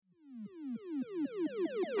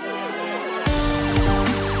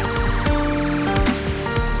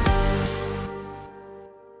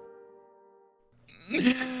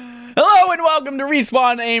Welcome to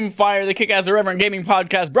Respawn Aim Fire, the Kick-Ass Irreverent Gaming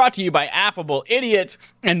Podcast brought to you by Affable Idiots.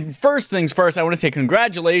 And first things first, I want to say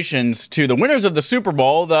congratulations to the winners of the Super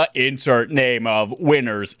Bowl, the insert name of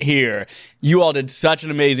winners here. You all did such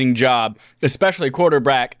an amazing job, especially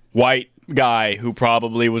quarterback, white guy who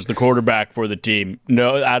probably was the quarterback for the team.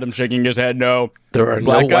 No, Adam shaking his head, no. There are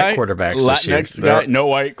Black no guy, white quarterbacks Latinx this year. guy, no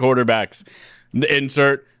white quarterbacks. The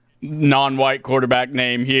insert non-white quarterback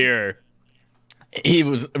name here. He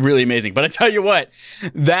was really amazing. But I tell you what,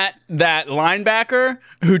 that linebacker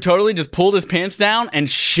who totally just pulled his pants down and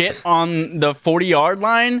shit on the 40-yard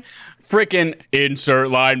line, freaking insert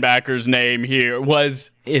linebacker's name here,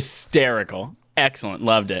 was hysterical. Excellent.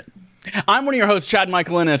 Loved it. I'm one of your hosts, Chad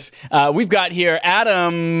Michael Innes. We've got here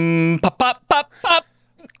Adam Gumbert.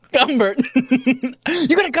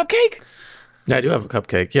 You got a cupcake? Yeah, I do have a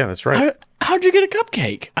cupcake. Yeah, that's right. How'd you get a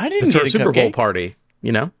cupcake? I didn't It's get our a Super Bowl cupcake. party,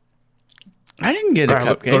 you know? I didn't get a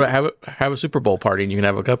cupcake. Go to have a Super Bowl party and you can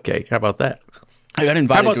have a cupcake. How about that? I got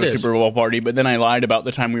invited about to a this? Super Bowl party, but then I lied about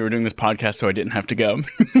the time we were doing this podcast, so I didn't have to go.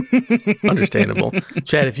 Understandable.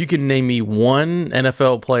 Chad, if you can name me one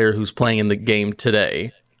NFL player who's playing in the game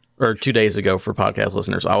today or 2 days ago for podcast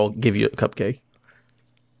listeners, I will give you a cupcake.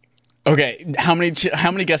 Okay, how many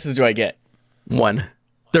guesses do I get? One.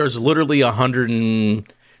 There's literally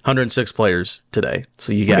 106 players today,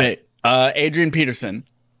 so you got Okay, Adrian Peterson.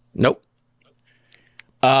 Nope.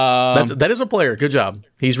 That is a player. Good job.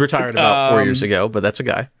 He's retired about 4 years ago, but that's a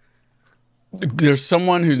guy. There's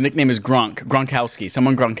someone whose nickname is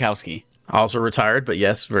Gronkowski. Also retired, but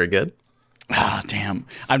yes, very good. Ah, damn.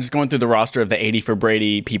 I'm just going through the roster of the 80 for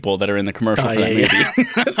Brady people that are in the commercial for that movie.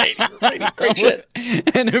 Great shit.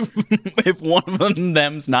 And if one of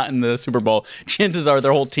them's not in the Super Bowl, chances are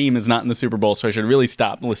their whole team is not in the Super Bowl, so I should really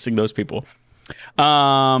stop listing those people.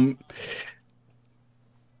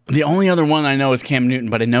 The only other one I know is Cam Newton,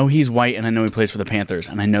 but I know he's white and I know he plays for the Panthers,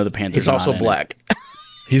 and I know the Panthers He's are also not in it. black.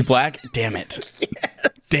 He's black? Damn it. Yes.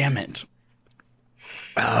 Damn it.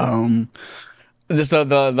 So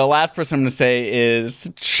the last person I'm going to say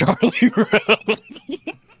is Charlie Rose.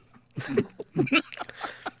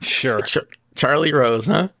 Sure. Charlie Rose,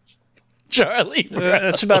 huh? Charlie Rose.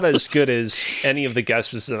 That's about as good as any of the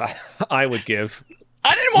guesses that I would give.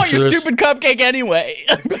 I didn't want your stupid cupcake anyway.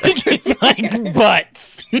 It's like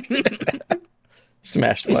butts.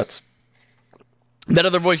 Smashed butts. That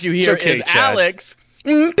other voice you hear okay, is Chad. Alex.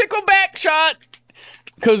 Pickleback shot.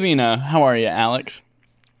 Cozina, how are you, Alex?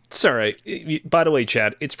 It's all right. By the way,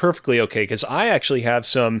 Chad, it's perfectly okay because I actually have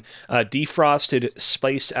some defrosted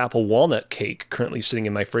spiced apple walnut cake currently sitting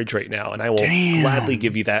in my fridge right now, and I will gladly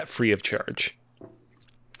give you that free of charge.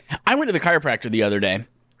 I went to the chiropractor the other day,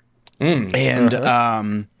 and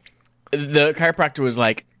the chiropractor was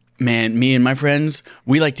like, man, me and my friends,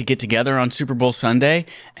 we like to get together on Super Bowl Sunday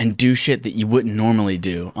and do shit that you wouldn't normally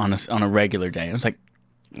do on a regular day. And I was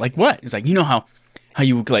like what? He's like, you know how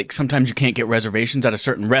you like sometimes you can't get reservations at a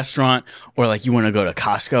certain restaurant, or like you want to go to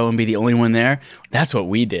Costco and be the only one there? That's what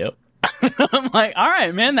we do. I'm like, all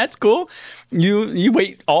right, man, that's cool. You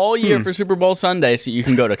wait all year for Super Bowl Sunday so you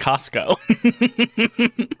can go to Costco.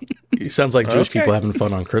 It sounds like Jewish people having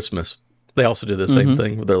fun on Christmas. They also do the same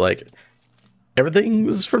thing. Where they're like, everything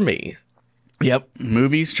is for me. Yep.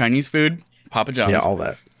 Movies, Chinese food, Papa John's. Yeah, all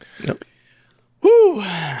that. Yep. Whew.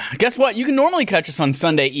 Guess what? You can normally catch us on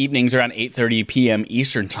Sunday evenings around 8:30 p.m.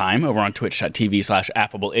 Eastern Time over on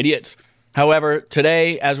twitch.tv/affableidiots. However,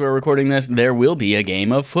 today, as we're recording this, there will be a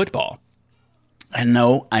game of football. I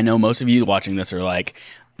know most of you watching this are like,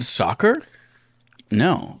 soccer?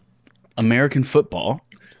 No. American football.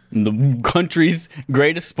 The country's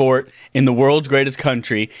greatest sport, in the world's greatest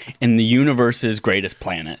country, in the universe's greatest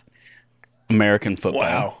planet. American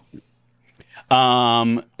football.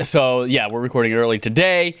 Wow. So yeah, we're recording early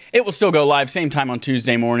today. It will still go live same time on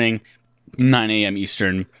Tuesday morning, 9 a.m.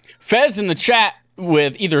 Eastern. Fez in the chat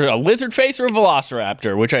with either a lizard face or a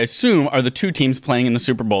velociraptor, which I assume are the two teams playing in the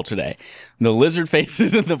Super Bowl today. The lizard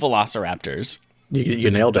faces and the velociraptors.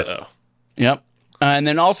 You nailed it. Yep. And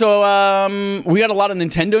then also, we got a lot of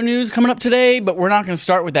Nintendo news coming up today, but we're not going to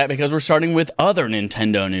start with that because we're starting with other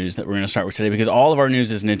Nintendo news that we're going to start with today because all of our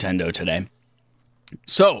news is Nintendo today.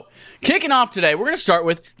 So, kicking off today, we're going to start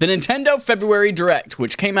with the Nintendo February Direct,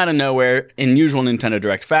 which came out of nowhere in usual Nintendo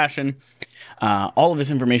Direct fashion. All of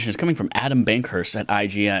this information is coming from Adam Bankhurst at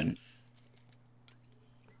IGN.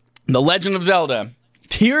 The Legend of Zelda,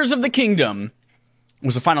 Tears of the Kingdom,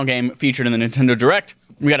 was the final game featured in the Nintendo Direct.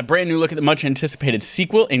 We got a brand new look at the much anticipated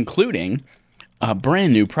sequel, including a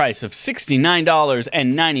brand new price of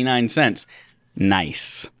 $69.99.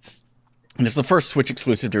 Nice. And it's the first Switch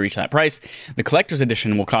exclusive to reach that price. The collector's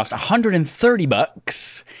edition will cost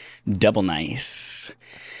 $130 Double nice.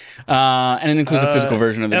 And it includes a physical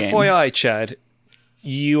version of the game. FYI, Chad,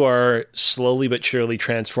 you are slowly but surely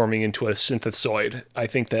transforming into a synthezoid. I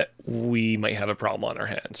think that we might have a problem on our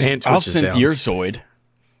hands. And I'll Twitch is synth down. your Zoid.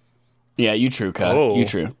 Yeah, you true, Cut. Oh. You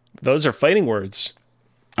true. Those are fighting words.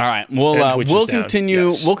 All right, And we'll Twitch is down. continue.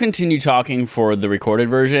 Yes. We'll continue talking for the recorded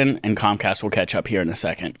version, and Comcast will catch up here in a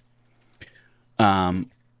second. Can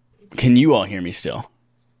you all hear me still?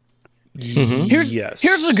 Here's Yes.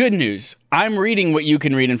 here's the good news. I'm reading what you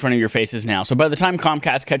can read in front of your faces now. So by the time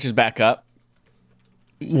Comcast catches back up,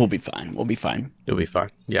 we'll be fine. We'll be fine. It'll be fine.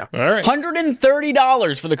 Yeah. All right.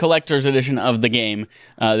 $130 for the collector's edition of the game.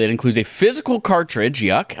 That includes a physical cartridge,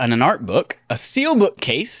 yuck, and an art book, a steelbook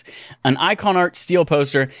case, an Icon Art steel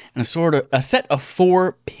poster, and a set of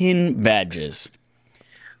 4 pin badges.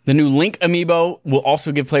 The new Link amiibo will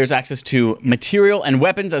also give players access to material and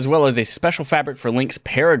weapons, as well as a special fabric for Link's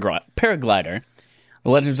paraglider. The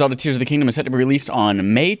Legend of Zelda Tears of the Kingdom is set to be released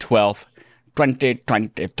on May 12th,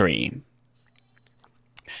 2023.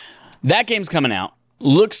 That game's coming out.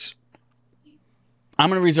 Looks... I'm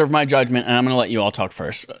going to reserve my judgment, and I'm going to let you all talk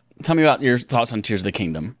first. Tell me about your thoughts on Tears of the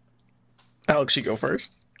Kingdom. Alex, you go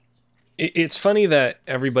first. It's funny that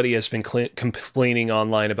everybody has been complaining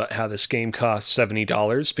online about how this game costs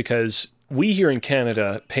 $70 because we here in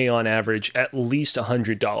Canada pay on average at least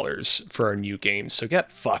 $100 for our new games. So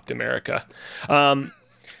get fucked, America.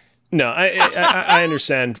 No, I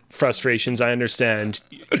understand frustrations. I understand,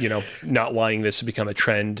 not wanting this to become a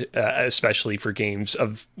trend, especially for games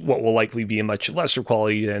of what will likely be a much lesser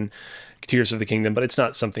quality than Tears of the Kingdom. But it's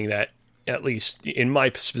not something that, at least in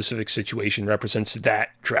my specific situation, represents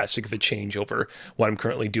that drastic of a change over what I'm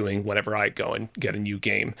currently doing whenever I go and get a new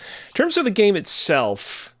game. In terms of the game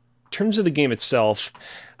itself,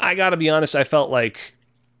 I gotta be honest, I felt like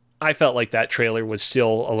that trailer was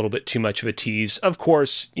still a little bit too much of a tease. Of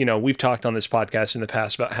course, we've talked on this podcast in the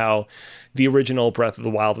past about how the original Breath of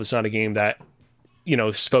the Wild was not a game that,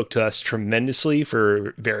 spoke to us tremendously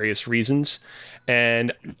for various reasons.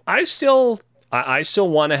 And I still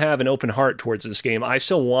want to have an open heart towards this game. I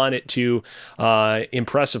still want it to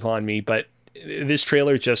impress upon me, but this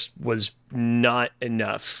trailer just was not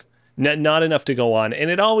enough. Not enough to go on. And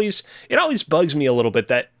it always bugs me a little bit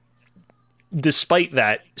that despite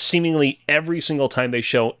that, seemingly every single time they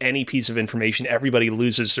show any piece of information, everybody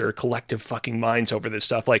loses their collective fucking minds over this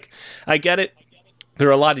stuff. Like, I get it. There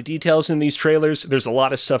are a lot of details in these trailers. There's a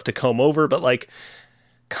lot of stuff to comb over, but like,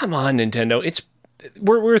 come on, Nintendo.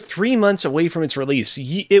 We're 3 months away from its release.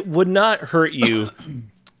 It would not hurt you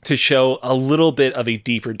to show a little bit of a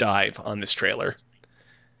deeper dive on this trailer.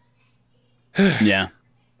 Yeah.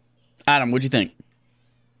 Adam, what'd you think?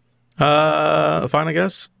 Fine, I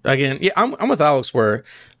guess. Again, yeah, I'm with Alex. Where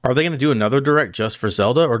are they going to do another direct just for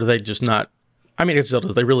Zelda, or do they just not? I mean, it's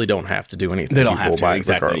Zelda. They really don't have to do anything. They don't have to, buy it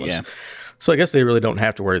exactly. regardless. Yeah. So I guess they really don't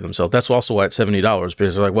have to worry themselves. That's also why it's $70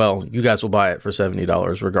 because they're like, well, you guys will buy it for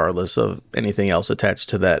 $70 regardless of anything else attached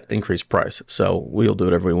to that increased price. So we'll do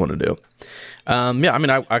whatever we want to do. Yeah, I mean,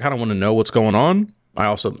 I kind of want to know what's going on.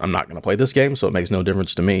 I'm not going to play this game, so it makes no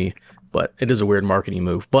difference to me. But it is a weird marketing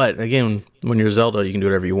move. But again, when you're Zelda, you can do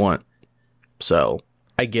whatever you want. So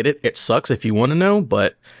I get it. It sucks if you want to know,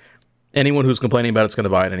 but anyone who's complaining about it's going to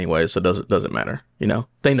buy it anyway, so it doesn't matter.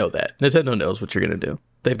 They know that. Nintendo knows what you're going to do.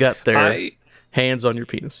 They've got their hands on your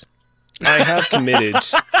penis. I have committed.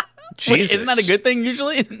 Jesus. Wait, isn't that a good thing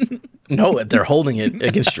usually? No, they're holding it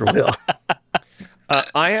against your will.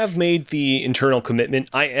 I have made the internal commitment.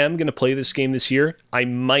 I am going to play this game this year. I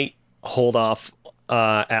might hold off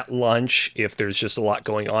at lunch if there's just a lot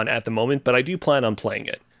going on at the moment, but I do plan on playing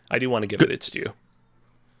it. I do want to give it its due.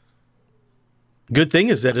 Good thing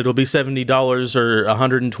is that it'll be $70 or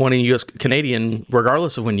 120 US Canadian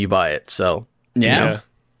regardless of when you buy it. So Yeah.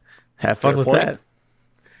 have fun Fair with point. that.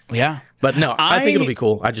 Yeah. But no, I think it'll be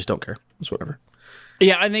cool. I just don't care. It's whatever.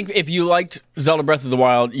 Yeah, I think if you liked Zelda Breath of the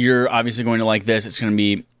Wild, you're obviously going to like this. It's going to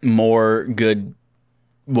be more good,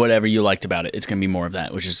 whatever you liked about it. It's going to be more of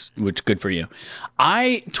that, which is good for you.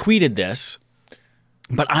 I tweeted this,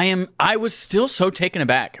 but I was still so taken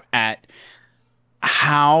aback at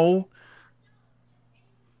how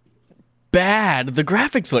bad the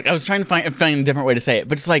graphics look. I was trying to find a different way to say it,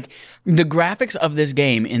 but it's like the graphics of this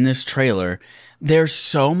game in this trailer, there's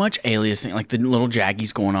so much aliasing, like the little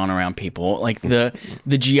jaggies going on around people. Like the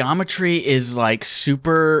geometry is like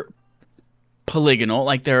super polygonal.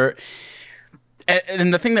 Like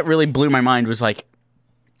and the thing that really blew my mind was like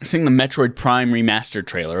seeing the Metroid Prime remastered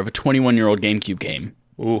trailer of a 21-year-old GameCube game.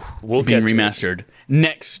 Ooh, we'll being get remastered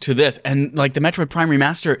next to this, and like the Metroid Prime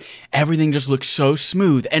remaster, everything just looks so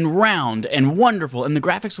smooth and round and wonderful, and the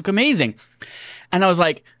graphics look amazing. And I was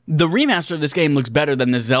like, the remaster of this game looks better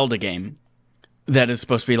than the Zelda game that is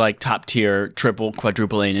supposed to be like top tier, triple,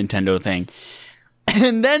 quadruple A Nintendo thing.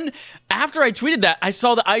 And then after I tweeted that, I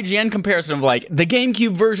saw the IGN comparison of like the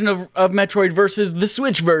GameCube version of Metroid versus the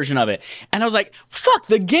Switch version of it. And I was like, fuck,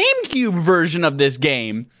 the GameCube version of this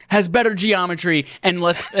game has better geometry and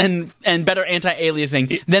less and better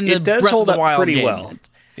anti-aliasing than the Breath of the Wild game. Well.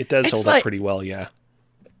 It does hold up pretty well, yeah.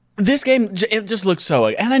 This game, it just looks so,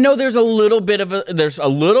 and I know there's a little bit of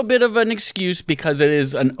an excuse because it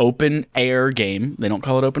is an open air game. They don't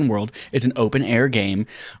call it open world. It's an open air game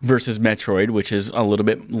versus Metroid, which is a little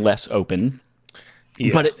bit less open.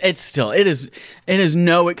 Yeah. But it is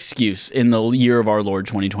no excuse in the year of our Lord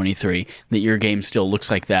 2023 that your game still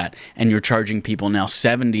looks like that, and you're charging people now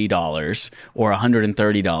 $70 or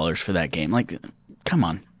 $130 for that game. Like, come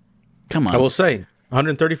on. I will say,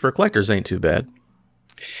 $130 for collectors ain't too bad.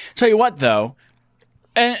 Tell you what, though,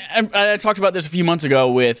 and I talked about this a few months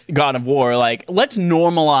ago with God of War, like, let's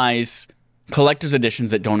normalize collector's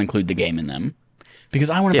editions that don't include the game in them.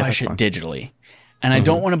 Because I want to buy shit digitally. And I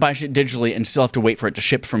don't want to buy shit digitally and still have to wait for it to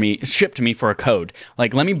ship to me for a code.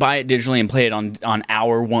 Like, let me buy it digitally and play it on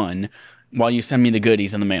hour one while you send me the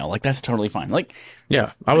goodies in the mail. Like, that's totally fine. Like,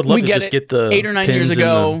 yeah, I would love to just get the 8 or 9 years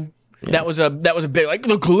ago. That was a big, like,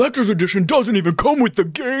 the collector's edition doesn't even come with the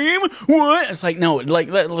game. What? It's like, no, like,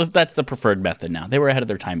 that's the preferred method now. They were ahead of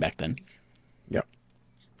their time back then. Yep.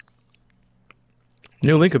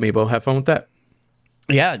 New Link Amiibo. Have fun with that.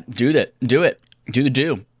 Yeah, do that. Do it. Do the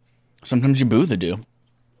do. Sometimes you boo the do.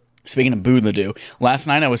 Speaking of boo the do, last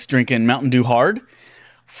night I was drinking Mountain Dew Hard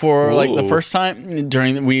for like the first time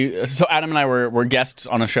so Adam and I were guests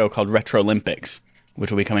on a show called Retro Olympics, which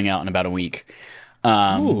will be coming out in about a week.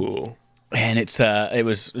 And it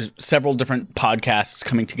was several different podcasts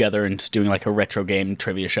coming together and just doing like a retro game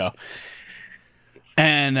trivia show.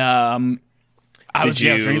 And I was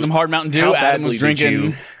drinking some hard Mountain Dew. Adam was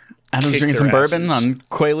drinking some bourbon on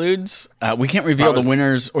Quaaludes. We can't reveal the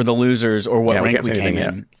winners or the losers or what rank we came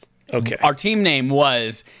in. Okay. Our team name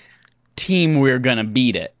was Team We're Gonna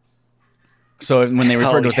Beat It. So when they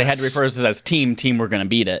referred to us, they had to refer to us as Team We're Gonna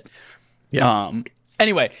Beat It. Yeah.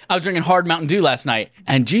 Anyway, I was drinking hard Mountain Dew last night,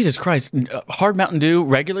 and Jesus Christ, hard Mountain Dew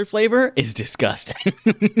regular flavor is disgusting.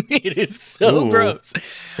 It is so gross.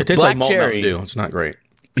 It tastes like malt Mountain Dew. It's not great.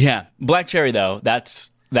 Yeah, black cherry though,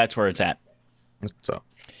 that's where it's at. So,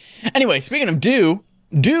 anyway, speaking of do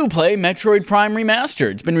play Metroid Prime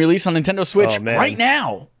Remastered. It's been released on Nintendo Switch right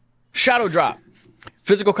now. Shadow Drop.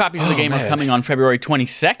 Physical copies of the game are coming on February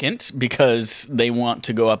 22nd because they want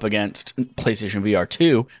to go up against PlayStation VR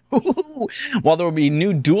 2. While there will be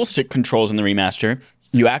new dual stick controls in the remaster,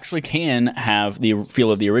 you actually can have the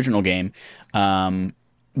feel of the original game,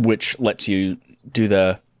 which lets you do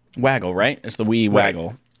the waggle, right? It's the Wii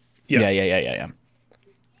waggle. Yeah.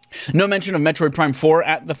 No mention of Metroid Prime 4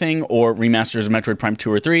 at the thing or remasters of Metroid Prime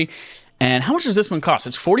 2 or 3. And how much does this one cost?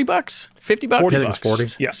 It's $40? $50? $40.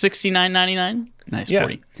 40. Yeah. $69.99? Nice, yeah.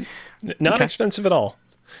 40. Not expensive at all.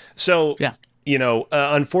 So,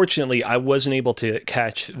 unfortunately, I wasn't able to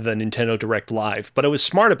catch the Nintendo Direct live, but I was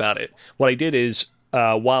smart about it. What I did is,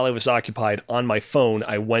 while I was occupied on my phone,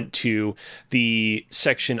 I went to the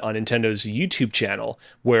section on Nintendo's YouTube channel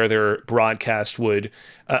where their broadcast would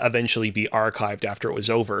eventually be archived after it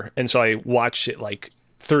was over. And so I watched it like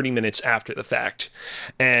 30 minutes after the fact.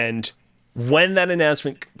 And when that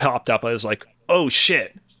announcement popped up, I was like, oh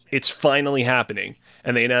shit, it's finally happening.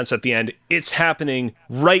 And they announced at the end, it's happening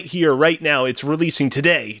right here, right now. It's releasing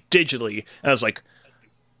today, digitally. And I was like,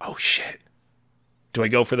 oh shit. Do I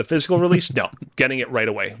go for the physical release? No, getting it right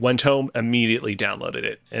away. Went home, immediately downloaded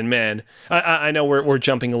it. And man, I know we're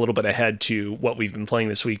jumping a little bit ahead to what we've been playing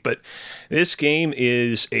this week, but this game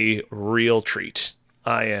is a real treat.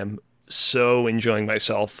 I am so enjoying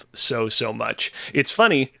myself so much. It's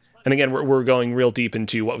funny, and again, we're going real deep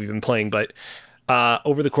into what we've been playing, but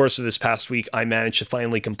over the course of this past week, I managed to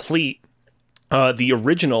finally complete the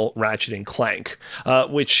original Ratchet and Clank,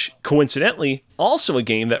 which coincidentally also a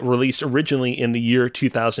game that released originally in the year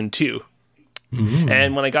 2002. Mm-hmm.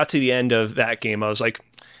 And when I got to the end of that game, I was like,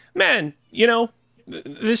 man,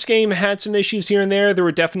 this game had some issues here and there. There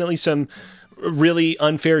were definitely some really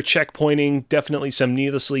unfair checkpointing, definitely some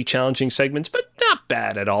needlessly challenging segments, but not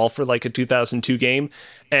bad at all for like a 2002 game.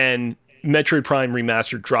 And Metroid Prime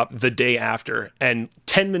Remastered dropped the day after, and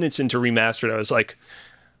 10 minutes into Remastered, I was like,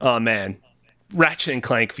 oh man, Ratchet and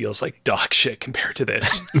Clank feels like dog shit compared to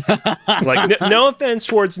this. Like, no offense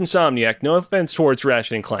towards Insomniac, no offense towards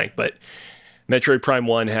Ratchet and Clank, but Metroid Prime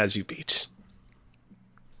 1 has you beat.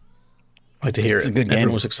 I like to hear it. A good game.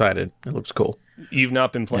 Everyone was excited. It looks cool. You've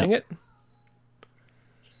not been playing it?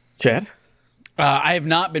 Chad? I have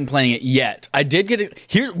not been playing it yet. I did get it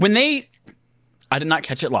here I did not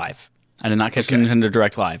catch it live. I did not catch the Nintendo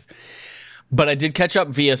Direct live. But I did catch up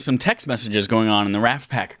via some text messages going on in the Raft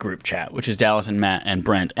Pack group chat, which is Dallas and Matt and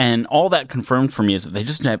Brent. And all that confirmed for me is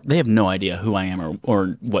that they have no idea who I am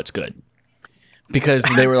or what's good. Because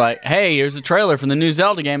they were like, hey, here's a trailer from the new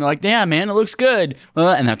Zelda game. They're like, yeah, man, it looks good.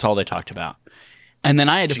 And that's all they talked about. And then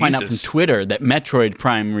I had to find out from Twitter that Metroid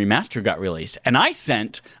Prime Remaster got released. And I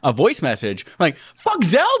sent a voice message like, fuck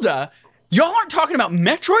Zelda! Y'all aren't talking about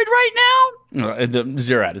Metroid right now?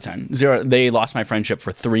 0 out of 10. 0. They lost my friendship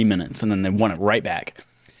for 3 minutes, and then they won it right back.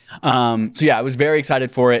 So yeah, I was very excited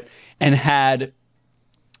for it. And had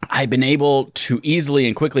I been able to easily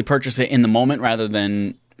and quickly purchase it in the moment rather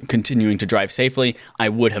than continuing to drive safely, I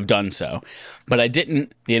would have done so. But I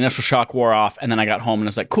didn't. The initial shock wore off, and then I got home and I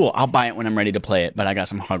was like, cool, I'll buy it when I'm ready to play it. But I got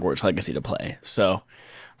some Hogwarts Legacy to play. So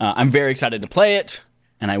I'm very excited to play it,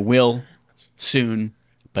 and I will soon.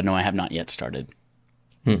 But no, I have not yet started.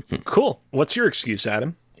 Cool. What's your excuse,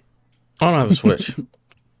 Adam? I don't have a Switch.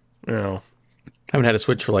 No. I haven't had a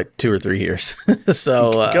Switch for like 2 or 3 years.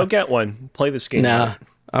 So go get one. Play this game. Nah,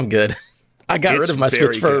 I'm good. I got rid of my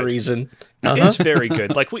Switch for a reason. It's very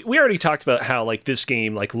good. Like we already talked about how like this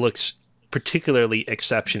game like looks particularly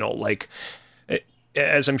exceptional. Like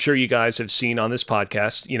as I'm sure you guys have seen on this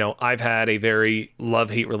podcast, you know, I've had a very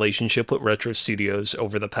love-hate relationship with Retro Studios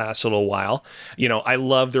over the past little while. You know, I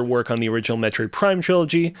love their work on the original Metroid Prime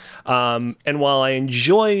trilogy. And while I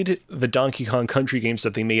enjoyed the Donkey Kong Country games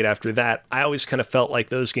that they made after that, I always kind of felt like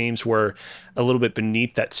those games were a little bit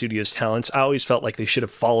beneath that studio's talents. I always felt like they should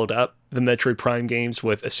have followed up the Metroid Prime games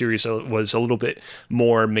with a series that was a little bit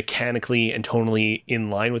more mechanically and tonally in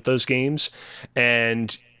line with those games.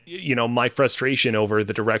 And you know, my frustration over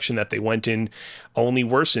the direction that they went in only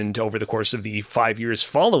worsened over the course of the 5 years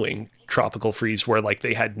following Tropical Freeze, where like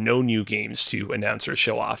they had no new games to announce or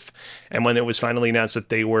show off. And when it was finally announced that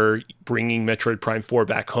they were bringing Metroid Prime 4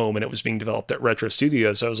 back home and it was being developed at Retro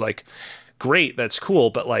Studios, I was like, great, that's cool.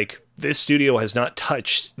 But like this studio has not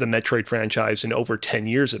touched the Metroid franchise in over 10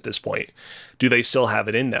 years at this point. Do they still have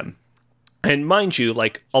it in them? And mind you,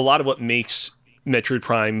 like a lot of what makes Metroid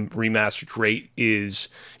Prime Remastered great is,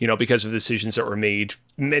 you know, because of decisions that were made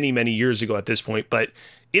many, many years ago at this point, but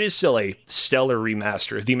it is still a stellar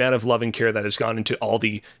remaster. The amount of love and care that has gone into all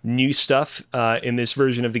the new stuff in this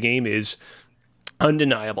version of the game is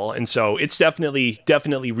undeniable. And so it's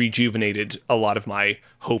definitely rejuvenated a lot of my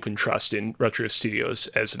hope and trust in Retro Studios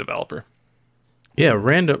as a developer. Yeah,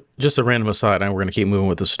 just a random aside, and we're going to keep moving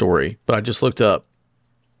with the story, but I just looked up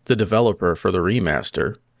the developer for the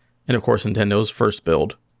remaster. And of course, Nintendo's first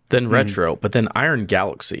build, then Retro, but then Iron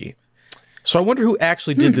Galaxy. So I wonder who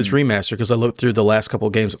actually did this remaster, because I looked through the last couple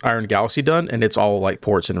of games Iron Galaxy done, and it's all like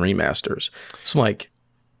ports and remasters. So I'm like,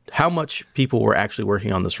 how much people were actually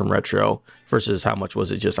working on this from Retro versus how much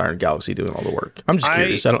was it just Iron Galaxy doing all the work? I'm just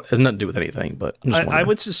curious. It has nothing to do with anything, but I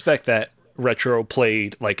would suspect that Retro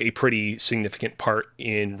played like a pretty significant part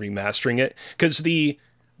in remastering it, because the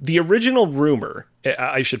original rumor,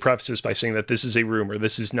 I should preface this by saying that this is a rumor.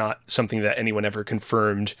 This is not something that anyone ever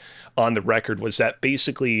confirmed on the record, was that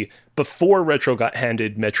basically before Retro got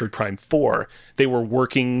handed Metroid Prime 4, they were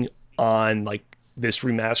working on like this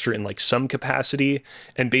remaster in like some capacity.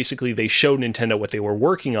 And basically they showed Nintendo what they were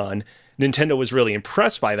working on. Nintendo was really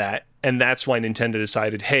impressed by that. And that's why Nintendo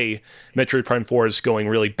decided, hey, Metroid Prime 4 is going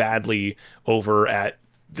really badly over at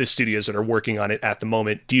the studios that are working on it at the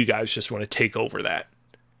moment. Do you guys just want to take over that?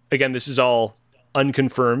 Again, this is all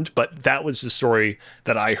unconfirmed, but that was the story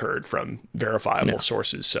that I heard from verifiable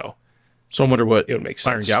sources. So I wonder what it would make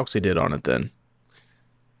Iron sense. Galaxy did on it then.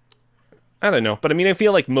 I don't know, but I mean, I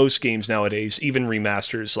feel like most games nowadays, even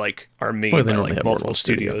remasters, like are made by like multiple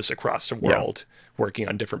studios across the world working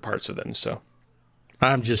on different parts of them. So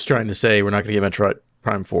I'm just trying to say we're not going to get Metroid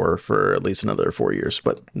Prime 4 for at least another 4 years,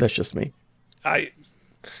 but that's just me. I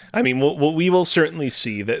mean, we will certainly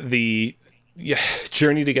see that the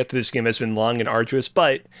journey to get to this game has been long and arduous,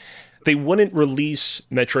 but they wouldn't release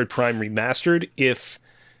Metroid Prime Remastered if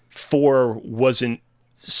 4 wasn't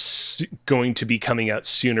going to be coming out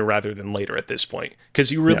sooner rather than later at this point.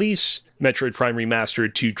 Because you release Metroid Prime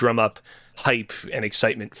Remastered to drum up hype and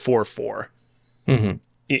excitement for 4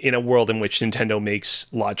 in a world in which Nintendo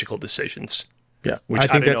makes logical decisions. Yeah, which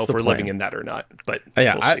I don't know if we're living in that or not, but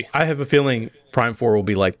we'll see. I have a feeling Prime 4 will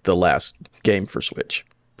be like the last game for Switch.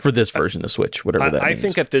 For this version of Switch, whatever that means. I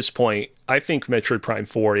think at this point, I think Metroid Prime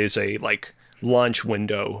 4 is a like launch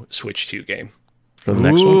window Switch 2 game. For the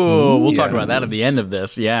next one? We'll talk about that at the end of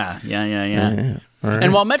this. Yeah. Right.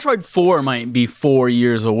 And while Metroid 4 might be 4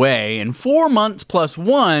 years away, in 4 months plus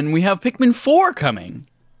 1, we have Pikmin 4 coming.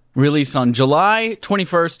 release on July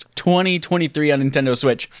 21st, 2023 on Nintendo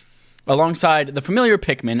Switch. Alongside the familiar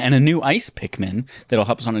Pikmin and a new ice Pikmin that'll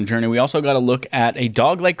help us on a journey, we also got to look at a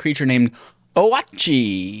dog-like creature named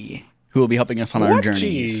Owachi, who will be helping us on our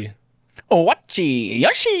journeys. Owachi,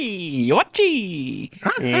 Yoshi, Owachi,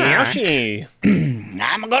 Yoshi.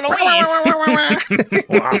 I'm gonna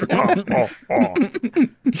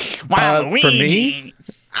win. For me,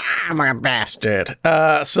 I'm a bastard.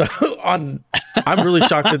 I'm really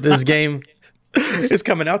shocked that this game is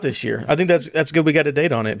coming out this year. I think that's good. We got a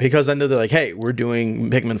date on it because I know they're like, hey, we're doing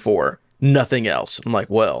Pikmin 4, nothing else. I'm like,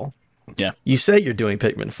 well, yeah. You say you're doing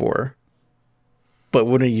Pikmin 4, but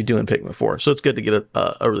when are you doing Pikmin 4? So it's good to get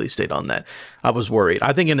a release date on that. I was worried.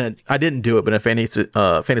 I think I didn't do it, but in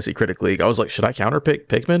Fantasy Critic League, I was like, should I counterpick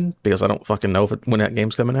Pikmin because I don't fucking know when that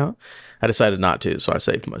game's coming out. I decided not to, so I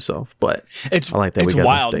saved myself. But I like that. It's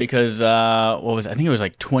wild because what was it? I think it was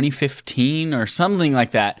like 2015 or something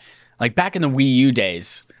like that. Like back in the Wii U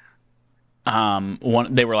days,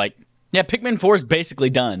 they were like, yeah, Pikmin 4 is basically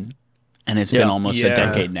done. And it's been almost a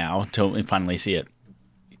decade now until we finally see it.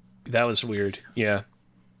 That was weird. Yeah.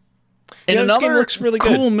 And this game looks really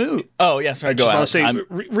cool good. move. Oh, yeah, sorry, go ahead. I want to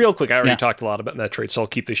say real quick, I already talked a lot about Metroid, so I'll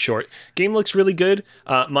keep this short. Game looks really good.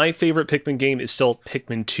 My favorite Pikmin game is still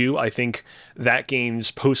Pikmin 2. I think that game's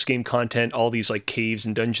post-game content, all these like caves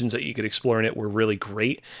and dungeons that you could explore in it were really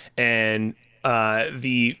great. And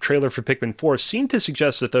the trailer for Pikmin 4 seemed to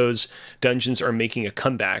suggest that those dungeons are making a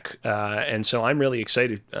comeback. And so I'm really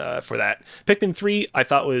excited for that. Pikmin 3, I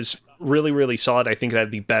thought was really, really solid. I think it had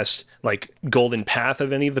the best like golden path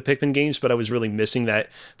of any of the Pikmin games, but I was really missing that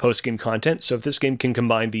post-game content. So if this game can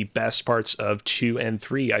combine the best parts of 2 and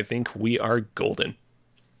 3, I think we are golden.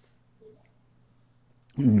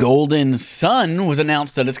 Golden Sun was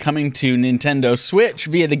announced that it's coming to Nintendo Switch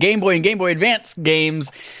via the Game Boy and Game Boy Advance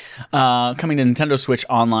games, coming to Nintendo Switch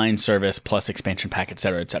online service plus expansion pack,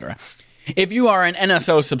 etc., etc. If you are an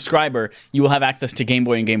NSO subscriber, you will have access to Game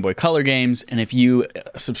Boy and Game Boy Color games, and if you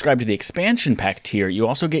subscribe to the expansion pack tier, you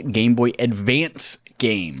also get Game Boy Advance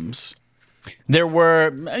games. There were,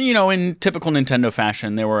 in typical Nintendo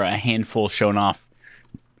fashion, there were a handful shown off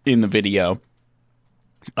in the video.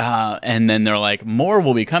 And then they're like, more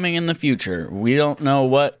will be coming in the future. We don't know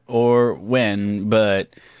what or when,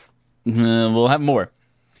 but we'll have more.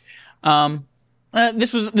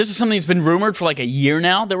 This was something that's been rumored for like a year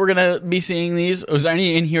now that we're gonna be seeing these. Was there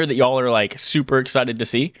any in here that y'all are like super excited to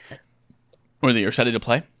see, or that you're excited to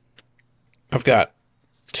play? I've got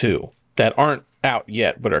 2 that aren't out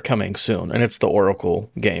yet but are coming soon, and it's the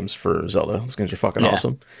Oracle games for Zelda. Those games are fucking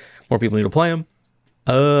awesome. More people need to play them.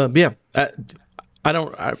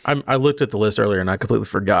 I looked at the list earlier and I completely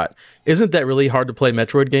forgot. Isn't that really hard to play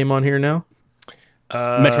Metroid game on here now?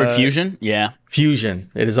 Metroid Fusion? Yeah.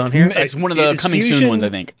 Fusion. It is on here? It's one of the coming soon ones, I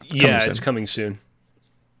think. Yeah, it's coming soon.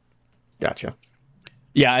 Gotcha.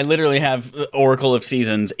 Yeah, I literally have Oracle of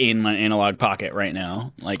Seasons in my analog pocket right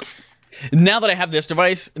now. Like, now that I have this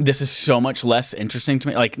device, this is so much less interesting to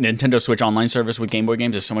me. Like, Nintendo Switch Online service with Game Boy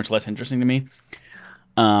games is so much less interesting to me.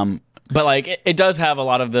 But like it does have a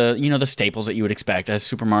lot of the the staples that you would expect. It has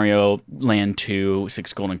Super Mario Land 2,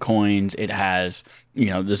 6 golden coins. It has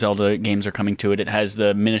the Zelda games are coming to it. It has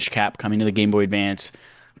the Minish Cap coming to the Game Boy Advance.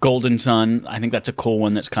 Golden Sun, I think that's a cool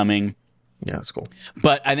one that's coming. Yeah, that's cool.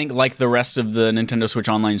 But I think like the rest of the Nintendo Switch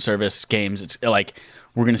Online service games, it's like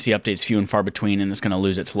we're going to see updates few and far between, and it's going to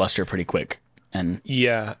lose its luster pretty quick. And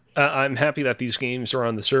yeah, I'm happy that these games are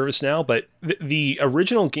on the service now, but the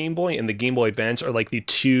original Game Boy and the Game Boy Advance are like the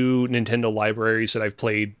 2 Nintendo libraries that I've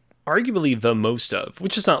played arguably the most of,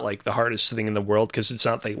 which is not like the hardest thing in the world because it's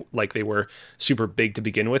not like they were super big to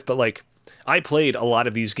begin with, but like I played a lot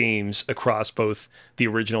of these games across both the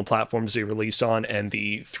original platforms they released on and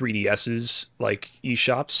the 3DS's like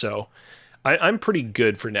eShops, so I'm pretty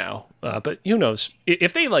good for now, but who knows?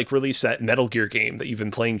 If they like release that Metal Gear game that you've been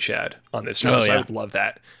playing, Chad, on this service, I would love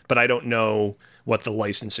that. But I don't know what the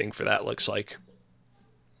licensing for that looks like.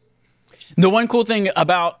 The one cool thing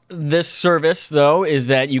about this service, though, is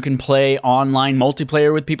that you can play online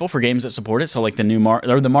multiplayer with people for games that support it. So, like the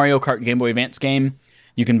Mario Kart Game Boy Advance game,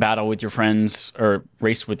 you can battle with your friends or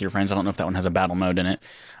race with your friends. I don't know if that one has a battle mode in it.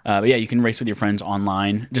 But yeah, you can race with your friends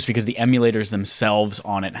online just because the emulators themselves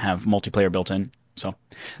on it have multiplayer built in. So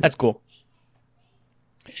that's cool.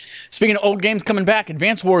 Speaking of old games coming back,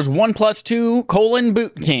 Advance Wars 1+2: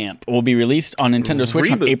 Boot Camp will be released on Nintendo Switch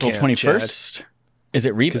on April 21st. Chad. Is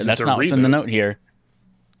it reboot? That's not what's in the note here.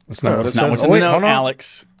 It's not what's in the note,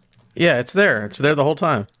 Alex. Yeah, it's there. It's there the whole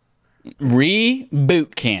time.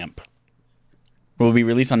 Reboot Camp will be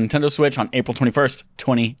released on Nintendo Switch on April 21st,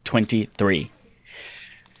 2023.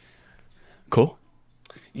 Cool.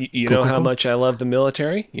 You know how much I love the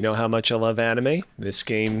military? You know how much I love anime? This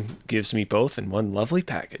game gives me both in one lovely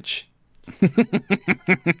package.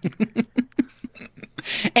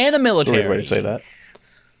 And a military. Great way to say that.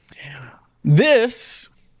 This,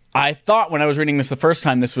 I thought when I was reading this the first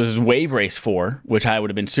time, this was Wave Race 4, which I would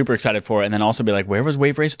have been super excited for, and then also be like, where was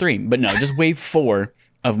Wave Race 3? But no, just Wave 4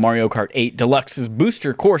 of Mario Kart 8 Deluxe's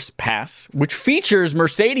Booster Course Pass, which features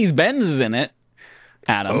Mercedes-Benz in it.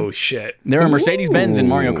 Adam. Oh, shit. There are Mercedes-Benz in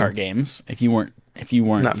Mario Kart games, if you weren't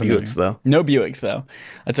Not familiar. Buicks, though. No Buicks, though.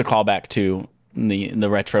 That's a callback to the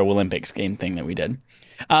Retro Olympics game thing that we did.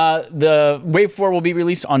 The Wave 4 will be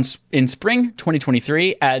released in spring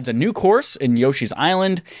 2023, adds a new course in Yoshi's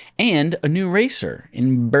Island, and a new racer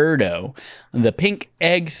in Birdo, the pink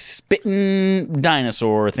egg spitting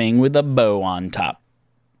dinosaur thing with a bow on top.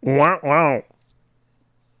 Wow.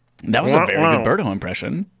 That was a very good Birdo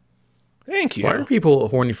impression. Thank you. Why are people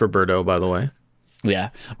horny for Birdo, by the way?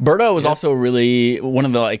 Yeah. Birdo was also really one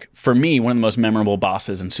of the, for me, one of the most memorable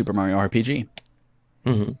bosses in Super Mario RPG.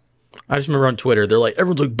 Mm-hmm. I just remember on Twitter, they're like,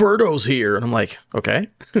 everyone's like, Birdo's here. And I'm like, okay,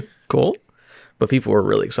 cool. But people were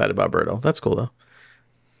really excited about Birdo. That's cool, though.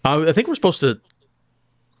 I think we're supposed to,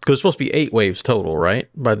 because it's supposed to be 8 waves total, right?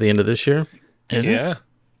 By the end of this year? Is it? Yeah,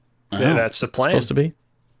 that's the plan. Supposed to be?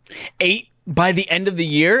 8 by the end of the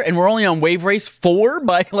year, and we're only on Wave Race 4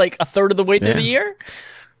 by like a third of the way through the year?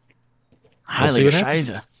 Highly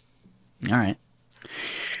Scheiße. All right.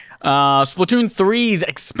 Splatoon 3's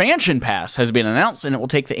expansion pass has been announced, and it will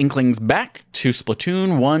take the Inklings back to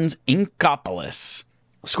Splatoon 1's Inkopolis.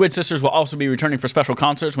 Squid Sisters will also be returning for special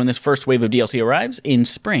concerts when this first wave of DLC arrives in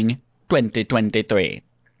spring 2023.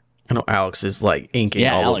 I know Alex is like inking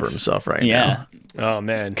all over himself right now. Oh,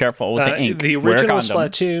 man. Careful with the ink. The original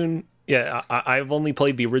Splatoon... Yeah, I've only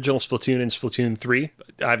played the original Splatoon and Splatoon 3.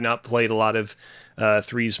 I've not played a lot of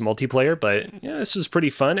 3's multiplayer, but yeah, this is pretty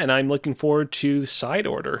fun, and I'm looking forward to Side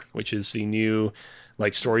Order, which is the new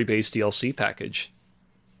story-based DLC package.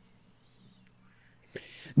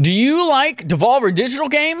 Do you like Devolver Digital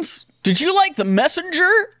games? Did you like The Messenger?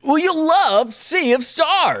 Well, you'll love Sea of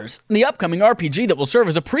Stars, the upcoming RPG that will serve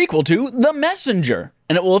as a prequel to The Messenger,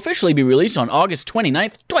 and it will officially be released on August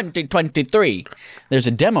 29th, 2023. There's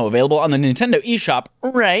a demo available on the Nintendo eShop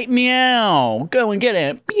right meow. Go and get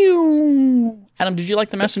it. Pew. Adam, did you like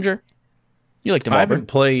The Messenger? You like Devolver? I haven't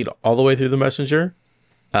played all the way through The Messenger.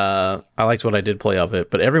 I liked what I did play of it,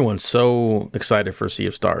 but everyone's so excited for Sea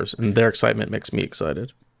of Stars, and their excitement makes me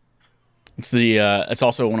excited. It's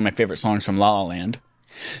also one of my favorite songs from La La Land.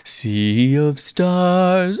 Sea of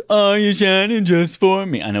Stars, are you shining just for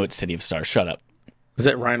me? I know it's City of Stars. Shut up. Is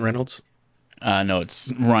that Ryan Reynolds? No,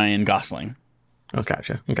 it's Ryan Gosling. Oh,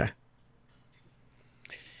 gotcha. Okay.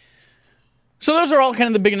 So those are all kind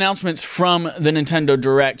of the big announcements from the Nintendo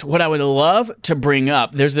Direct. What I would love to bring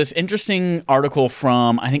up, there's this interesting article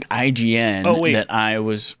from, I think, IGN that I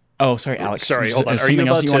was... Oh, sorry, Alex. Sorry, hold on. Is something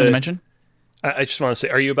else you wanted to mention? I just want to say,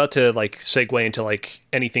 are you about to segue into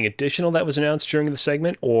anything additional that was announced during the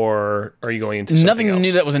segment, or are you going into something else? Nothing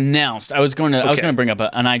new that was announced. I was going to bring up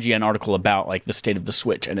an IGN article about the state of the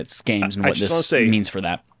Switch and its games and what this means for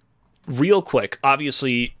that. Real quick,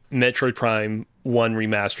 obviously, Metroid Prime 1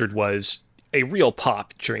 Remastered was a real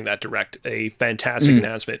pop during that Direct, a fantastic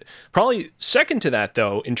announcement. Probably second to that,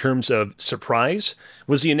 though, in terms of surprise,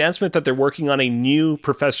 was the announcement that they're working on a new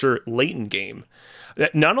Professor Layton game.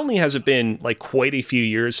 Not only has it been quite a few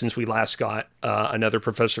years since we last got another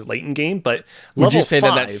Professor Layton game, but would you say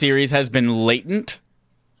that series has been latent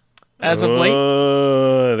as of late?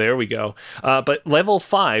 There we go. But Level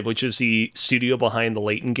 5, which is the studio behind the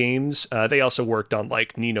Layton games, they also worked on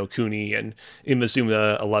Ni no Kuni and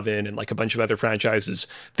Inazuma 11 and a bunch of other franchises.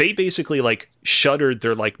 They basically shuttered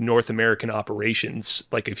their North American operations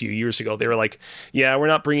a few years ago. They were like, yeah, we're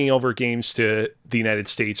not bringing over games to the United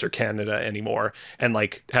States or Canada anymore, and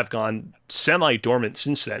have gone semi-dormant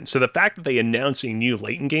since then. So the fact that they announced a new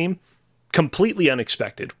Layton game, completely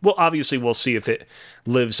unexpected. Well, obviously, we'll see if it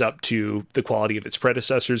lives up to the quality of its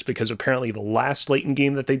predecessors, because apparently the last Layton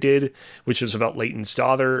game that they did, which was about Layton's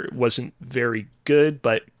daughter, wasn't very good,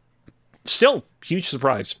 but still, huge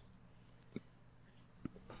surprise.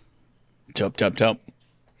 Dope.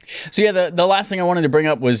 So yeah, the last thing I wanted to bring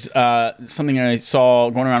up was something I saw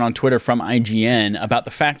going around on Twitter from IGN about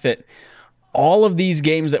the fact that all of these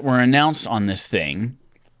games that were announced on this thing,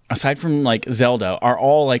 aside from Zelda, are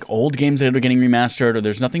all old games that are getting remastered, or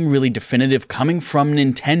there's nothing really definitive coming from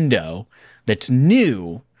Nintendo that's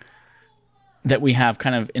new that we have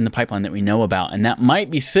kind of in the pipeline that we know about. And that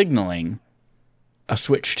might be signaling a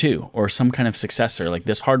Switch 2 or some kind of successor.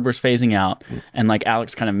 This hardware's phasing out, and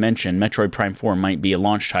Alex kind of mentioned, Metroid Prime 4 might be a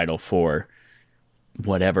launch title for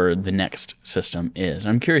whatever the next system is.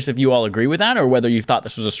 I'm curious if you all agree with that, or whether you thought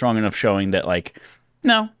this was a strong enough showing that, like,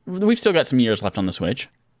 no, we've still got some years left on the Switch.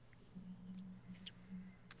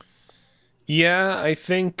 Yeah, I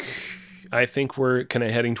think we're kind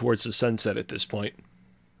of heading towards the sunset at this point.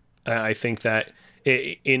 I think that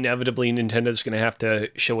inevitably Nintendo's going to have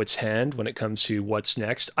to show its hand when it comes to what's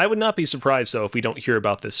next. I would not be surprised, though, if we don't hear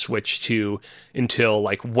about this Switch 2 until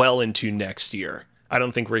like well into next year. I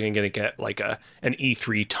don't think we're going to get like an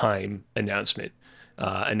E3 time announcement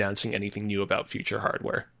announcing anything new about future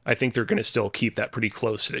hardware. I think they're going to still keep that pretty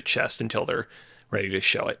close to the chest until they're ready to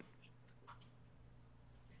show it.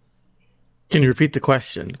 Can you repeat the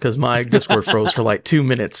question? Because my Discord froze for like 2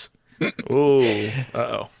 minutes. Ooh,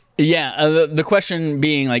 uh-oh. Yeah, the question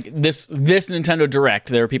being, like, this Nintendo Direct,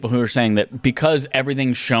 there are people who are saying that because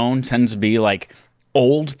everything shown tends to be like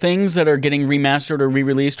old things that are getting remastered or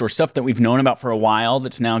re-released, or stuff that we've known about for a while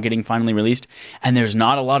that's now getting finally released, and there's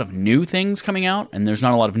not a lot of new things coming out, and there's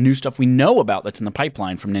not a lot of new stuff we know about that's in the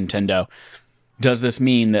pipeline from Nintendo. Does this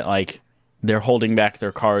mean that, like, they're holding back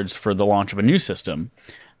their cards for the launch of a new system?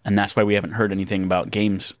 And that's why we haven't heard anything about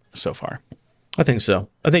games so far. I think so.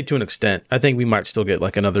 I think to an extent. I think we might still get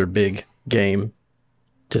like another big game.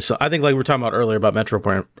 I think like we were talking about earlier about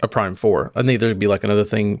Metroid Prime 4. I think there'd be like another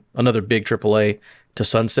thing, another big AAA to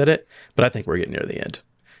sunset it. But I think we're getting near the end.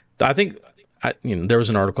 I think, there was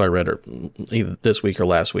an article I read either this week or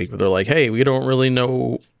last week where they're like, hey, we don't really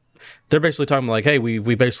know. They're basically talking like, hey, we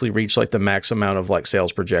basically reached like the max amount of like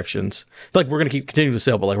sales projections. Like we're going to continue to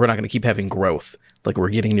sell, but like we're not going to keep having growth. Like we're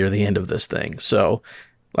getting near the end of this thing. So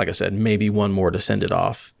like I said, maybe one more to send it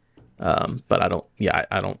off. But I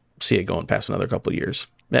don't see it going past another couple of years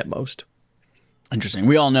at most. Interesting.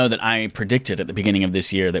 We all know that I predicted at the beginning of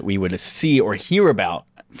this year that we would see or hear about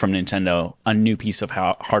from Nintendo a new piece of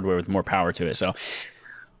hardware with more power to it. So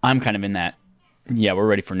I'm kind of in that. Yeah, we're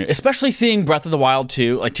ready for new, especially seeing Breath of the Wild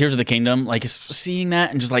 2, like Tears of the Kingdom, like seeing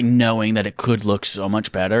that and just like knowing that it could look so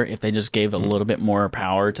much better if they just gave a little bit more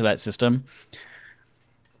power to that system.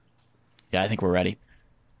 Yeah, I think we're ready.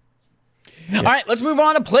 Yeah. All right, let's move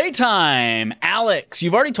on to playtime. Alex,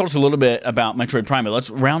 you've already told us a little bit about Metroid Prime, but let's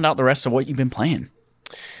round out the rest of what you've been playing.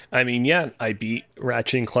 I mean, yeah, I beat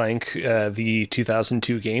Ratchet and Clank, the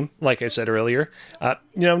 2002 game, like I said earlier.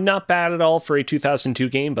 Not bad at all for a 2002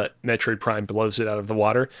 game, but Metroid Prime blows it out of the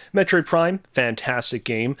water. Metroid Prime, fantastic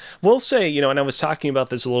game. We'll say, and I was talking about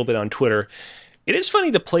this a little bit on Twitter, it is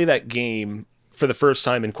funny to play that game for the first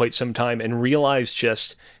time in quite some time and realize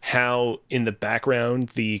just how in the background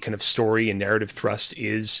the kind of story and narrative thrust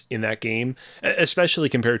is in that game, especially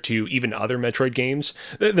compared to even other Metroid games.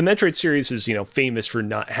 The Metroid series is, famous for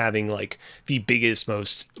not having like the biggest,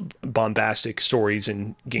 most bombastic stories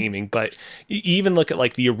in gaming, but even look at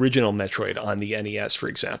like the original Metroid on the NES, for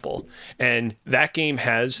example. And that game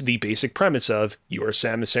has the basic premise of you're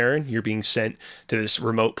Samus Aran, you're being sent to this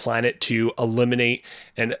remote planet to eliminate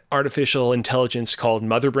an artificial intelligence called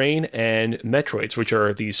Mother Brain and Metroids, which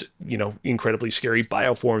are these, incredibly scary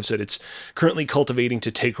bioforms that it's currently cultivating to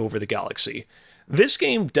take over the galaxy. This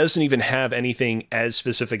game doesn't even have anything as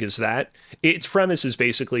specific as that. Its premise is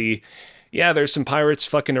basically, yeah, there's some pirates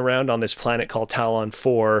fucking around on this planet called Talon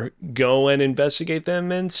 4. Go and investigate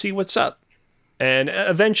them and see what's up. And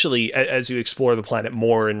eventually, as you explore the planet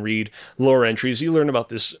more and read lore entries, you learn about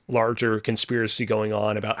this larger conspiracy going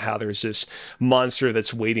on about how there's this monster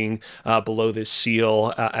that's waiting below this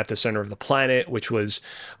seal at the center of the planet, which was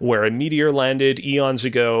where a meteor landed eons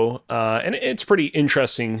ago. And it's pretty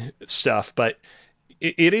interesting stuff, but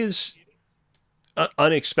it is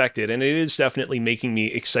unexpected, and it is definitely making me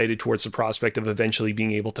excited towards the prospect of eventually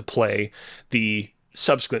being able to play the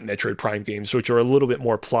subsequent Metroid Prime games, which are a little bit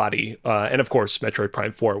more plotty, and of course Metroid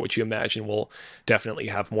Prime 4, which you imagine will definitely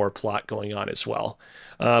have more plot going on as well.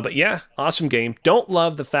 But yeah, awesome game. Don't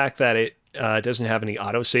love the fact that it doesn't have any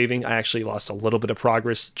auto-saving. I actually lost a little bit of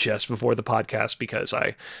progress just before the podcast because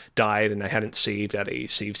I died and I hadn't saved at a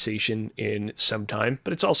save station in some time,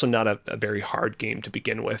 but it's also not a very hard game to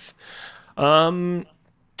begin with.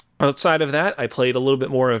 Outside of that, I played a little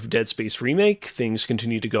bit more of Dead Space Remake. Things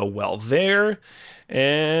continue to go well there.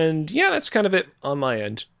 And yeah, that's kind of it on my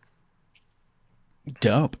end.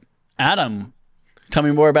 Dope. Adam, tell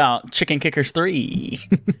me more about Chicken Kickers 3.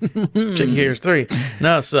 Chicken Kickers 3.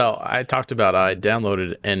 No, so I talked about I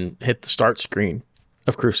downloaded and hit the start screen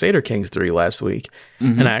of Crusader Kings 3 last week.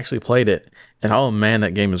 And I actually played it. And oh man,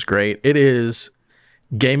 that game is great. It is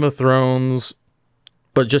Game of Thrones,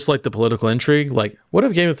 but just like the political intrigue. Like, what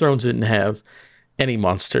if Game of Thrones didn't have any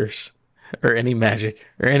monsters or any magic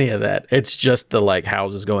or any of that? It's just the like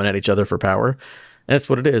houses going at each other for power. And that's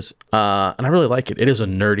what it is. And I really like it. It is a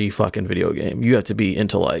nerdy fucking video game. You have to be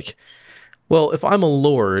into like, well, if I'm a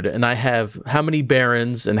lord and I have how many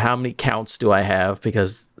barons and how many counts do I have?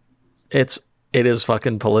 Because it is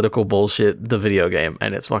fucking political bullshit, the video game,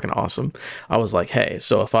 and it's fucking awesome. I was like, hey,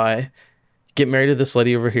 so if I get married to this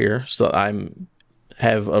lady over here, so I'm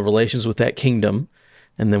have relations with that kingdom,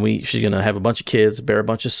 and then she's gonna have a bunch of kids, bear a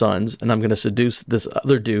bunch of sons, and I'm gonna seduce this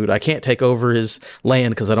other dude. I can't take over his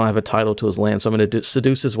land because I don't have a title to his land, so I'm gonna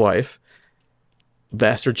seduce his wife,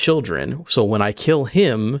 bastard children. So when I kill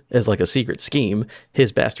him as like a secret scheme,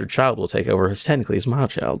 his bastard child will take over. Technically, he's my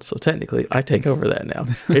child, so technically I take over that now.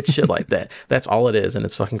 It's shit like that. That's all it is, and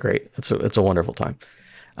it's fucking great. It's a wonderful time.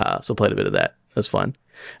 So played a bit of that. It was fun,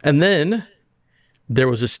 and then there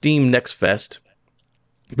was a Steam Next Fest.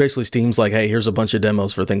 Basically, Steam's like, hey, here's a bunch of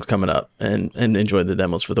demos for things coming up, and enjoy the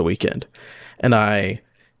demos for the weekend. And I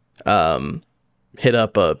hit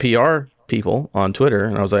up PR people on Twitter,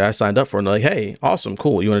 and I was like, I signed up for it, and they're like, hey, awesome,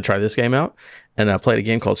 cool, you want to try this game out? And I played a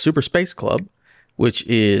game called Super Space Club, which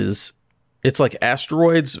is, it's like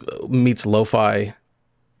Asteroids meets lo-fi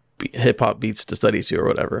hip-hop beats to study to or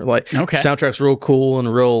whatever. Like, okay. Soundtrack's real cool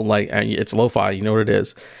and real, like, it's lo-fi, you know what it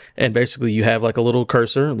is. And basically you have like a little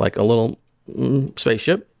cursor, like a little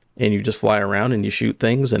spaceship, and you just fly around and you shoot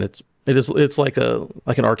things, and it's like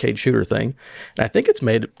an arcade shooter thing. And I think it's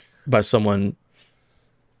made by someone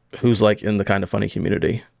who's like in the Kind of Funny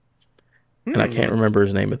community, and I can't remember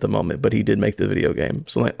his name at the moment, but he did make the video game.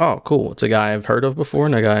 So I'm like, oh, cool, it's a guy I've heard of before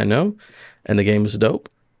and a guy I know, and the game is dope,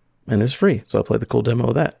 and it's free. So I played the cool demo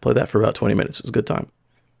of that. Played that for about 20 minutes. It was a good time.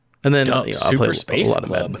 And then I Super Space a lot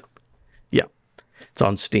Club. of Madden. Yeah, it's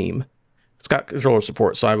on Steam. It's got controller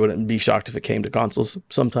support, so I wouldn't be shocked if it came to consoles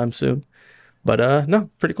sometime soon. But no,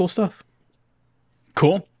 pretty cool stuff.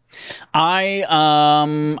 Cool.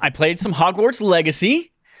 I played some Hogwarts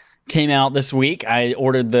Legacy. Came out this week. I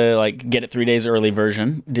ordered the get it 3 days early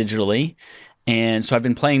version digitally, and so I've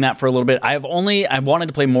been playing that for a little bit. I wanted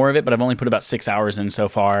to play more of it, but I've only put about 6 hours in so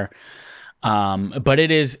far. But it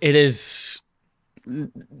is,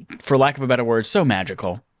 for lack of a better word, so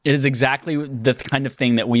magical. It is exactly the kind of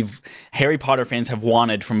thing that Harry Potter fans have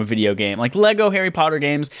wanted from a video game. Like Lego Harry Potter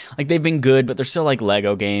games, like they've been good, but they're still like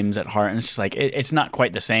Lego games at heart. And it's just like, it's not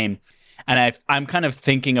quite the same. And I'm kind of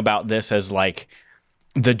thinking about this as like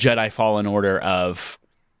the Jedi Fallen Order of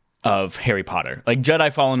Harry Potter. Like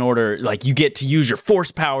Jedi Fallen Order, like you get to use your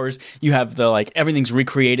force powers. You have everything's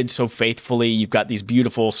recreated so faithfully. You've got these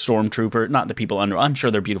beautiful stormtrooper, not the people under, I'm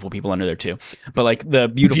sure they're beautiful people under there too, but like the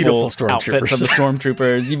beautiful outfits of the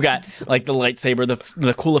stormtroopers. You've got like the lightsaber,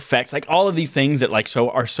 the cool effects, like all of these things that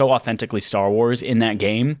are so authentically Star Wars in that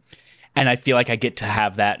game. And I feel like I get to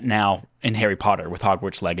have that now in Harry Potter with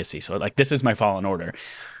Hogwarts Legacy. So like, this is my Fallen Order.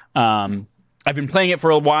 I've been playing it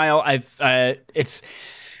for a while. It's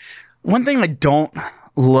one thing I don't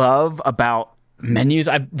love about menus.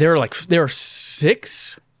 There are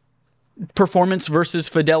 6 performance versus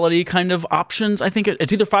fidelity kind of options. I think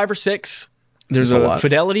it's either 5 or 6. There's a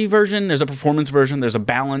fidelity version, there's a performance version, there's a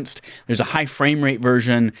balanced, there's a high frame rate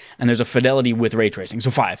version, and there's a fidelity with ray tracing. So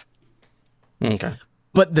 5. Okay.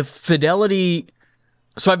 But the fidelity,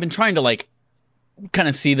 so I've been trying to kind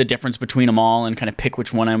of see the difference between them all and kind of pick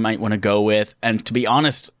which one I might want to go with. And to be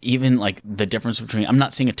honest, even the difference between, I'm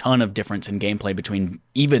not seeing a ton of difference in gameplay between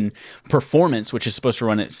even performance, which is supposed to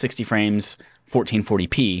run at 60 frames,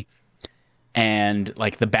 1440p, and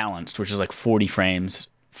the balanced, which is 40 frames,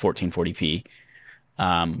 1440p.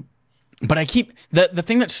 But I keep, the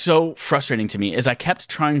thing that's so frustrating to me is I kept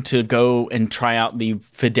trying to go and try out the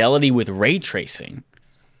fidelity with ray tracing.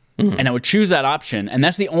 And I would choose that option, and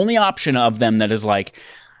that's the only option of them that is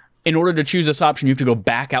in order to choose this option, you have to go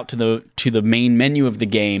back out to the main menu of the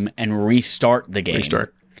game and restart the game.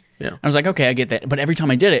 Yeah. I was like, okay, I get that. But every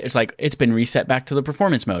time I did it, it's been reset back to the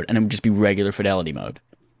performance mode, and it would just be regular fidelity mode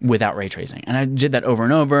without ray tracing. And I did that over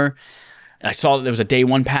and over. I saw that there was a day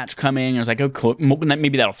 1 patch coming. I was like, oh, cool.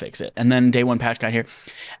 Maybe that'll fix it. And then day 1 patch got here.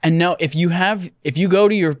 And now if you go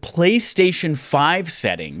to your PlayStation 5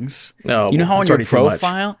 settings, you know how on your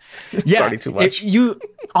profile, it's already too much.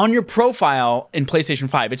 On your profile in PlayStation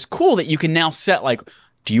 5, it's cool that you can now set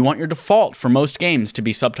do you want your default for most games to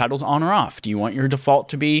be subtitles on or off? Do you want your default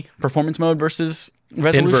to be performance mode versus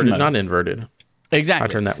resolution inverted, mode? Not inverted. Exactly.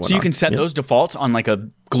 I turned that one so you on. can set those defaults on a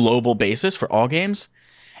global basis for all games.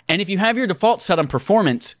 And if you have your default set on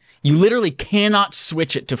performance, you literally cannot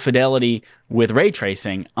switch it to fidelity with ray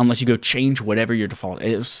tracing unless you go change whatever your default.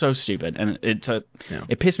 It was so stupid, and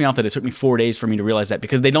it pissed me off that it took me 4 days for me to realize that,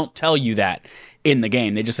 because they don't tell you that in the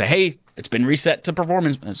game. They just say, "Hey, it's been reset to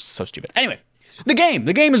performance." It's so stupid. Anyway, The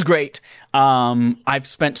game is great. I've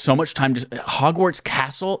spent so much time. Hogwarts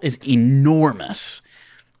Castle is enormous,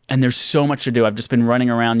 and there's so much to do. I've just been running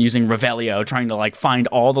around using Revelio, trying to like find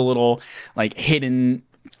all the little like hidden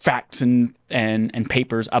facts and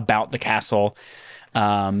papers about the castle.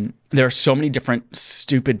 There are so many different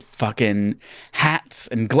stupid fucking hats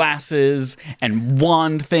and glasses and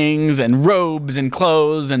wand things and robes and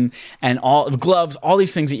clothes and all gloves, all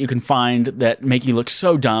these things that you can find that make you look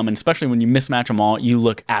so dumb. And especially when you mismatch them all, you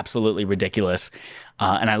look absolutely ridiculous.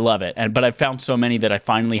 And I love it. But I found so many that I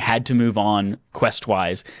finally had to move on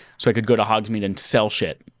quest-wise so I could go to Hogsmeade and sell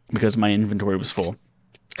shit because my inventory was full.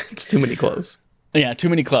 It's too many clothes. Yeah, too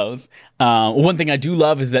many clothes. One thing I do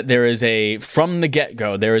love is that there is from the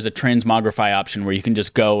get-go, there is a transmogrify option where you can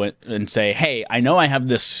just go and say, hey, I know I have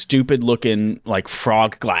this stupid looking like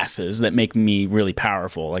frog glasses that make me really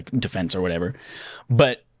powerful, like defense or whatever,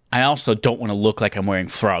 but I also don't want to look like I'm wearing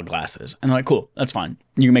frog glasses. And I'm like, cool, that's fine.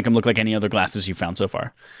 You can make them look like any other glasses you found so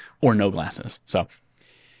far, or no glasses. So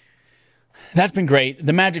that's been great.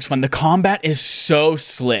 The magic's fun. The combat is so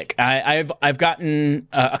slick. I've gotten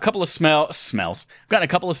a couple of smells. I've gotten a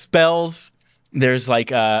couple of spells. There's like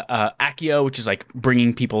Accio, which is like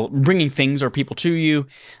bringing things or people to you.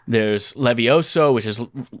 There's Levioso, which is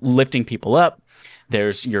lifting people up.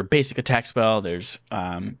 There's your basic attack spell. There's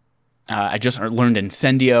I just learned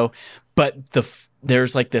Incendio, but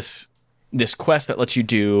there's like this quest that lets you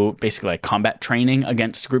do basically like combat training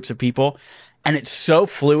against groups of people. And it's so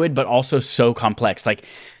fluid, but also so complex. Like,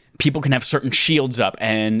 people can have certain shields up,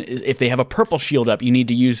 and if they have a purple shield up, you need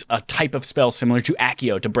to use a type of spell similar to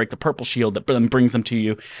Accio to break the purple shield that then brings them to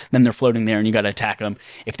you. Then they're floating there, and you got to attack them.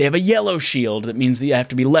 If they have a yellow shield, that means that you have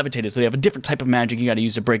to be levitated. So they have a different type of magic you got to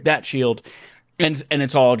use to break that shield. And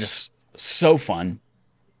it's all just so fun.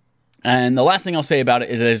 And the last thing I'll say about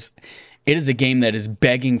it is a game that is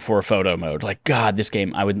begging for a photo mode. Like, God, this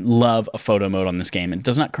game, I would love a photo mode on this game. It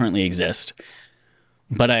does not currently exist.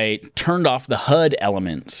 But I turned off the HUD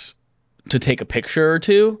elements to take a picture or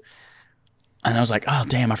two. And I was like, oh,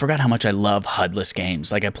 damn, I forgot how much I love HUD-less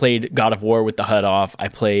games. Like, I played God of War with the HUD off. I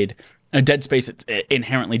played Dead Space. It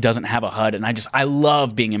inherently doesn't have a HUD. And I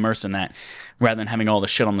love being immersed in that rather than having all the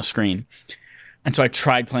shit on the screen. And so I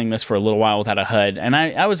tried playing this for a little while without a HUD, and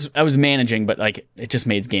I was managing, but like it just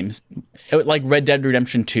made games like Red Dead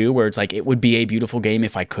Redemption 2, where it's like it would be a beautiful game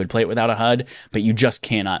if I could play it without a HUD, but you just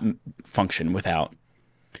cannot function without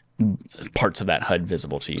parts of that HUD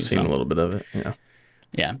visible to you. Seen a little bit of it,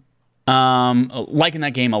 yeah. Liking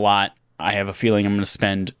that game a lot. I have a feeling I'm going to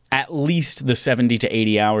spend at least the 70 to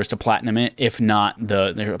 80 hours to platinum it, if not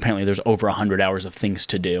apparently there's over 100 hours of things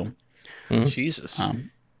to do. Jesus.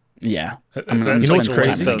 Yeah, that's like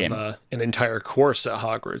the length of an entire course at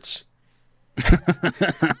Hogwarts.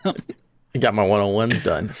 I got my 101s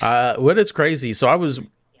done. What is crazy? So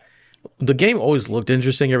the game always looked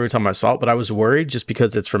interesting every time I saw it, but I was worried just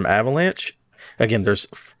because it's from Avalanche. Again, there's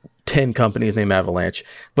 10 companies named Avalanche,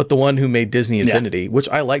 but the one who made Disney Infinity, which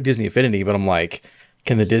I like Disney Infinity, but I'm like,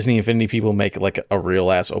 can the Disney Infinity people make like a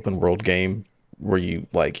real ass open world game where you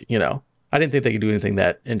like, I didn't think they could do anything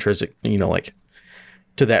that intrinsic, like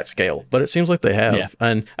to that scale, but it seems like they have. Yeah.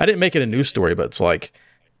 And I didn't make it a news story, but it's like,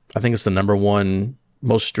 I think it's the number one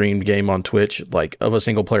most streamed game on Twitch, like of a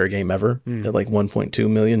single player game ever, at like 1.2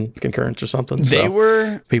 million concurrents or something.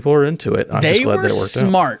 People are into it. I'm just glad that it worked out.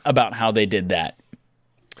 Smart about how they did that.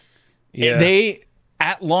 Yeah. They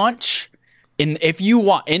at launch, if you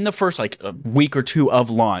want in the first like a week or two of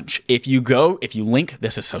launch, if you link,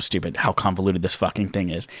 this is so stupid how convoluted this fucking thing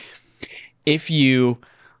is. If you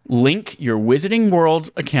link your Wizarding World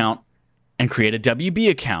account and create a WB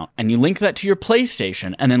account, and you link that to your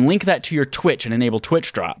PlayStation, and then link that to your Twitch and enable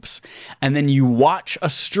Twitch drops, and then you watch a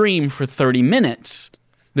stream for 30 minutes,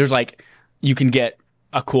 there's like, you can get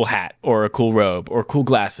a cool hat or a cool robe or cool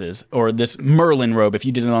glasses or this Merlin robe if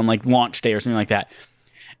you did it on like launch day or something like that.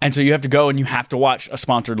 And so you have to go and you have to watch a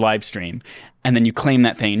sponsored live stream, and then you claim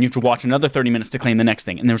that thing, and you have to watch another 30 minutes to claim the next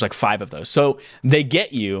thing. And there's like 5 of those. So they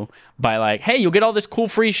get you by like, hey, you'll get all this cool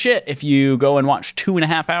free shit if you go and watch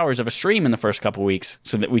 2.5 hours of a stream in the first couple weeks,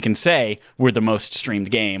 so that we can say we're the most streamed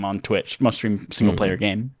game on Twitch, most streamed single player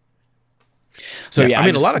game. So I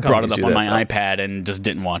mean, a lot of brought it up on my iPad and just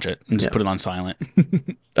didn't watch it and just put it on silent.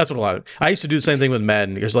 That's what I used to do the same thing with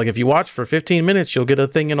Madden. It's like, if you watch for 15 minutes, you'll get a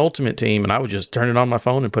thing in Ultimate Team, and I would just turn it on my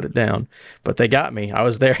phone and put it down. But they got me. I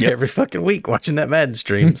was there every fucking week watching that Madden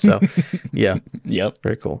stream. So yeah. Yep.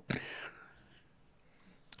 Very cool.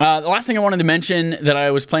 The last thing I wanted to mention that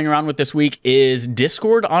I was playing around with this week is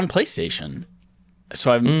Discord on PlayStation.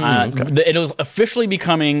 So it'll officially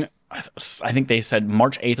becoming, I think they said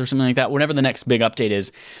March 8th or something like that, whenever the next big update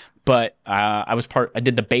is, but I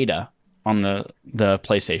did the beta on the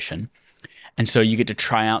PlayStation. And so you get to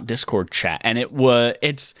try out Discord chat, and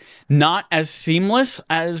it's not as seamless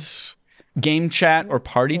as game chat or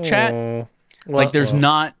party chat. Like there's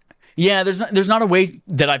not a way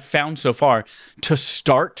that I've found so far to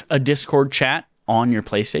start a Discord chat on your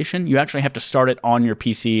PlayStation. You actually have to start it on your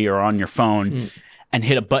PC or on your phone and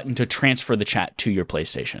hit a button to transfer the chat to your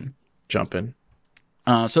PlayStation. Jump in.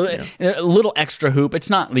 A little extra hoop. It's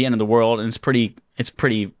not the end of the world, and it's pretty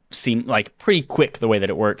quick the way that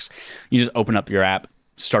it works. You just open up your app,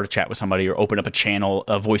 start a chat with somebody, or open up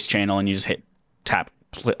a voice channel, and you just hit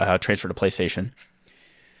transfer to PlayStation.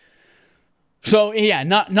 So yeah,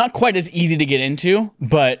 not quite as easy to get into,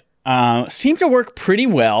 but seemed to work pretty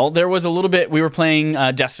well. There was a little bit. We were playing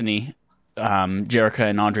Destiny. Jerica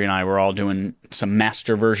and Audrey and I were all doing some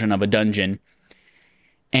master version of a dungeon.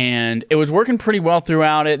 And it was working pretty well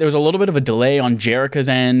throughout it. There was a little bit of a delay on Jerica's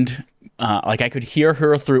end. I could hear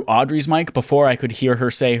her through Audrey's mic before I could hear her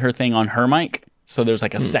say her thing on her mic. So there was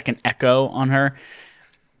like a second echo on her.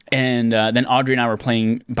 And then Audrey and I were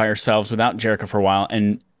playing by ourselves without Jerica for a while.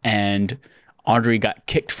 And Audrey got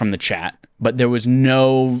kicked from the chat. But there was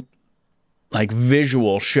no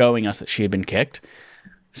visual showing us that she had been kicked.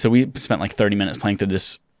 So we spent 30 minutes playing through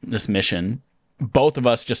this mission. Both of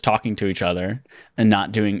us just talking to each other and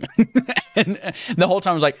not doing. And the whole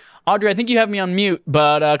time I was like, Audrey, I think you have me on mute,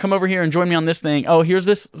 but come over here and join me on this thing. Oh, here's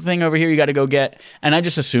this thing over here you got to go get. And I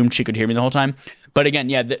just assumed she could hear me the whole time. But again,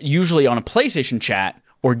 usually on a PlayStation chat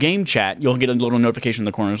or game chat, you'll get a little notification in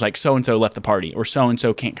the corner. It's like so-and-so left the party or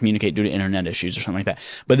so-and-so can't communicate due to internet issues or something like that.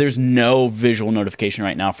 But there's no visual notification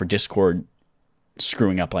right now for Discord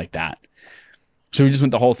screwing up like that. So we just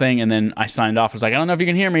went the whole thing, and then I signed off. I was like, I don't know if you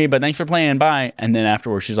can hear me, but thanks for playing. Bye. And then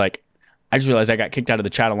afterwards, she's like, I just realized I got kicked out of the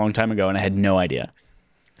chat a long time ago, and I had no idea.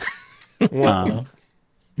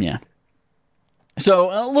 Yeah. So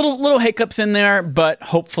a little hiccups in there, but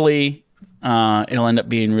hopefully it'll end up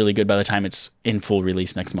being really good by the time it's in full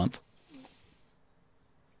release next month.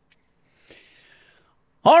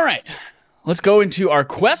 All right. Let's go into our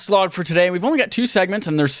quest log for today. We've only got 2 segments,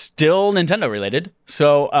 and they're still Nintendo related.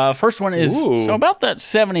 So, first one is about that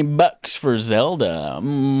 $70 for Zelda.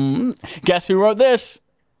 Guess who wrote this?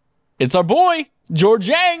 It's our boy George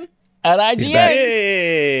Yang at IGN.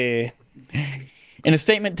 Hey. In a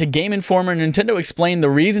statement to Game Informer, Nintendo explained the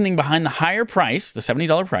reasoning behind the higher price, the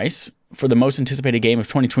 $70 price, for the most anticipated game of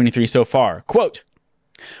 2023 so far. Quote,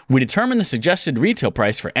 "We determine the suggested retail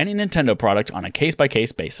price for any Nintendo product on a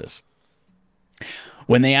case-by-case basis."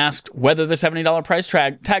 When they asked whether the $70 price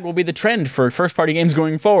tag will be the trend for first-party games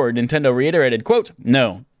going forward, Nintendo reiterated, quote,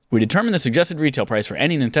 "No, we determine the suggested retail price for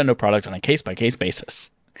any Nintendo product on a case-by-case basis."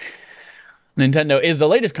 Nintendo is the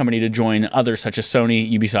latest company to join others such as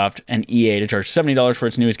Sony, Ubisoft, and EA to charge $70 for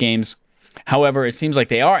its newest games. However, it seems like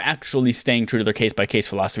they are actually staying true to their case-by-case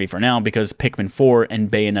philosophy for now because Pikmin 4 and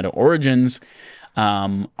Bayonetta Origins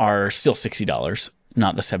are still $60,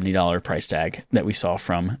 not the $70 price tag that we saw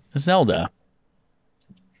from Zelda.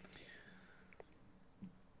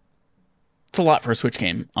 It's a lot for a Switch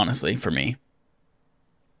game, honestly, for me.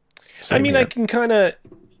 Same here. I can kind of,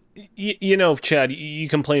 Chad, you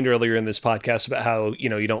complained earlier in this podcast about how,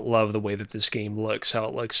 you don't love the way that this game looks, how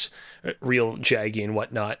it looks real jaggy and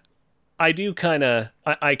whatnot. I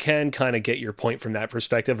can kind of get your point from that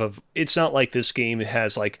perspective of it's not like this game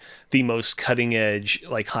has the most cutting edge,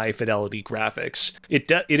 high fidelity graphics.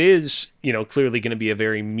 It is, clearly going to be a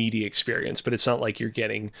very meaty experience, but it's not like you're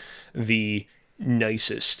getting the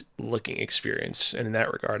nicest looking experience, and in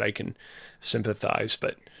that regard I can sympathize,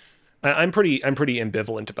 but I'm pretty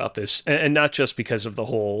ambivalent about this, and not just because of the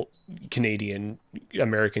whole Canadian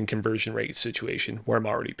American conversion rate situation where I'm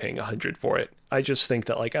already paying $100 for it. I just think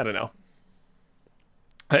that I don't know,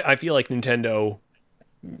 I feel like Nintendo,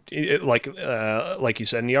 like you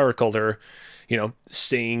said in the article, they're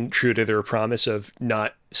staying true to their promise of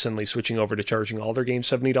not suddenly switching over to charging all their games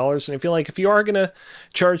 $70. And I feel like if you are going to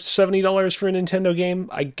charge $70 for a Nintendo game,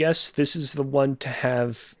 I guess this is the one to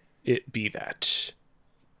have it be that.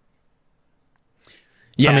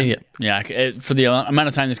 Yeah. For the amount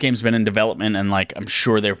of time this game's been in development, and I'm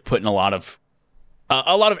sure they're putting a lot of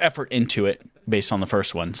effort into it based on the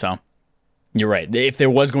first one. So you're right. If there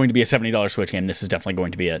was going to be a $70 Switch game, this is definitely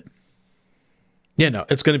going to be it. Yeah, no,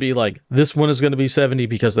 it's going to be this one is going to be 70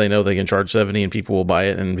 because they know they can charge 70 and people will buy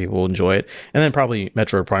it and people will enjoy it. And then probably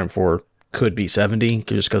Metroid Prime 4 could be 70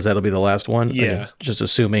 just because that'll be the last one. Yeah. Again, just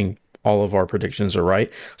assuming all of our predictions are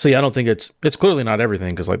right. So yeah, I don't think it's clearly not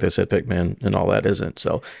everything because like they said, Pikmin and all that isn't.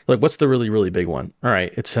 So what's the really, really big one? All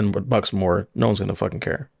right, it's $10 more. No one's going to fucking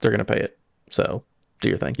care. They're going to pay it. So do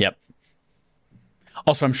your thing. Yep.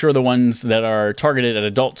 Also, I'm sure the ones that are targeted at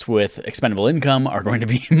adults with expendable income are going to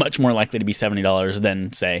be much more likely to be $70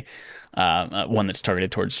 than, say, one that's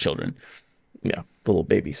targeted towards children. Yeah, little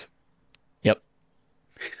babies. Yep.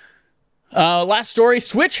 Last story,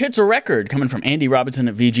 Switch hits a record coming from Andy Robinson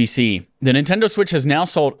at VGC. The Nintendo Switch has now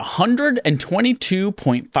sold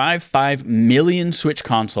 122.55 million Switch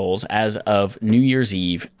consoles as of New Year's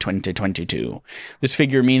Eve 2022. This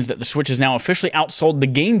figure means that the Switch has now officially outsold the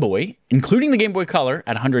Game Boy, including the Game Boy Color,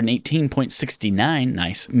 at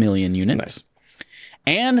 118.69 million units. Nice.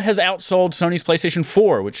 And has outsold Sony's PlayStation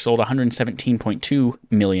 4, which sold 117.2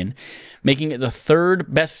 million, making it the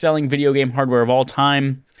third best-selling video game hardware of all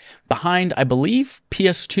time, behind, I believe,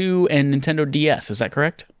 PS2 and Nintendo DS. Is that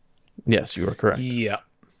correct? Yes, you are correct. Yeah.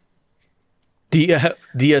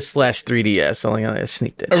 DS/3DS. Only I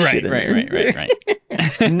sneaked that shit in Right.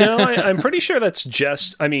 No, I'm pretty sure that's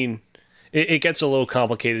just, I mean, it gets a little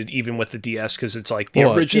complicated even with the DS because it's like the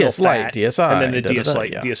original DS Lite, DSi, and then the DS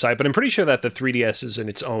Lite, DSi. But I'm pretty sure that the 3DS is in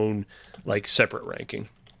its own like separate ranking.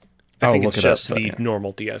 I think it's just the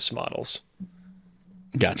normal DS models.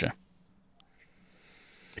 Gotcha.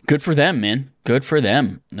 Good for them, man. Good for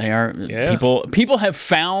them. They are people have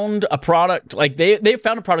found a product, like they've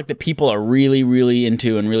found a product that people are really, really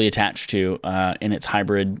into and really attached to in its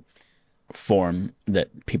hybrid form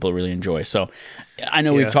that people really enjoy. So I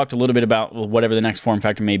know we've talked a little bit about whatever the next form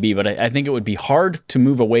factor may be, but I think it would be hard to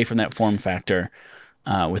move away from that form factor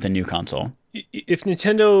with a new console. If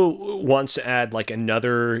Nintendo wants to add like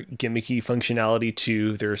another gimmicky functionality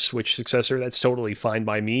to their Switch successor, that's totally fine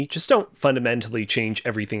by me. Just don't fundamentally change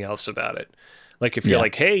everything else about it. Like if you're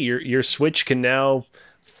like, hey, your Switch can now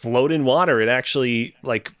float in water, it actually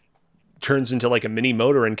like turns into like a mini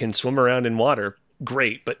motor and can swim around in water.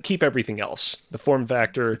 Great, but keep everything else. The form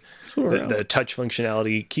factor, the touch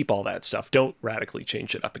functionality, keep all that stuff. Don't radically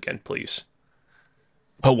change it up again, please.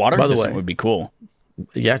 But water resistant would be cool.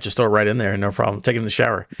 Yeah, just throw it right in there, no problem. Take it in the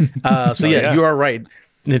shower. You are right.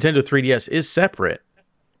 Nintendo 3DS is separate.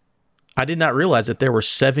 I did not realize that there were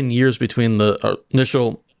 7 years between the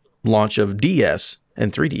initial launch of DS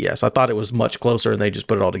and 3DS. I thought it was much closer and they just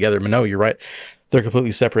put it all together. But no, you're right. They're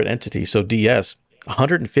completely separate entities. So DS,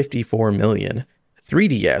 154 million.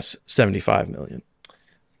 3DS, 75 million.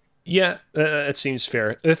 Yeah, that seems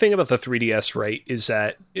fair. The thing about the 3DS, right, is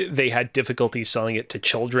that they had difficulty selling it to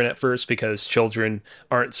children at first because children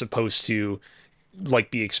aren't supposed to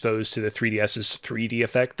like be exposed to the 3DS's 3D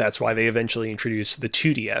effect. That's why they eventually introduced the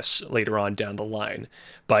 2DS later on down the line.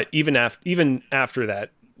 But even after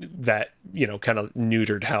that kind of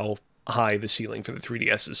neutered how high the ceiling for the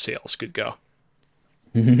 3DS's sales could go.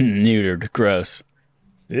 Neutered, gross.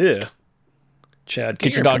 Yeah. Chad,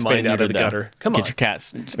 get your dog spayed and out of the gutter. Come on. Get your cat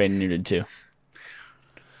spayed and neutered too.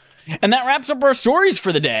 And that wraps up our stories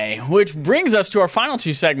for the day, which brings us to our final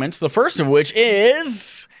two segments. The first of which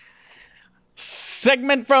is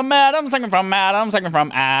segment from Adam, segment from Adam, segment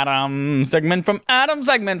from Adam, segment from Adam,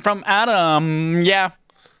 segment from Adam. Yeah.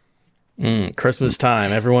 Christmas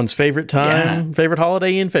time, everyone's favorite time, favorite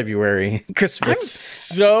holiday in February. Christmas. I'm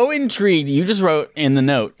so intrigued. You just wrote in the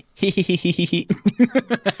note. I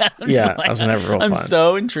was never real fun. I'm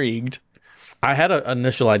so intrigued. I had an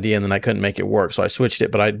initial idea and then I couldn't make it work, so I switched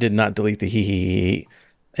it, but I did not delete the he.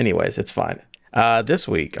 Anyways, it's fine. This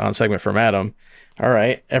week on segment from Adam, all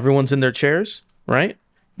right, everyone's in their chairs, right?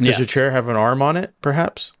 Does your chair have an arm on it,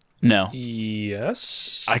 perhaps? No.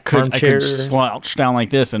 Yes. I could slouch down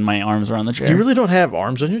like this and my arms are on the chair. You really don't have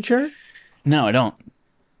arms on your chair? No, I don't.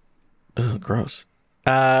 Ugh, gross.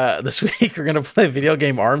 This week we're gonna play video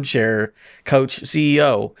game armchair coach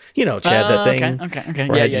CEO. You know, Chad, that thing. Okay.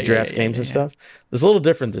 Where I had to draft games and stuff. It's a little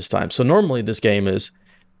different this time. So normally this game is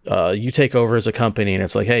you take over as a company and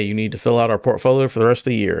it's like, hey, you need to fill out our portfolio for the rest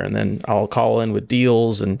of the year, and then I'll call in with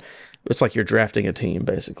deals, and it's like you're drafting a team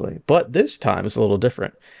basically. But this time it's a little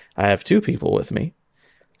different. I have two people with me.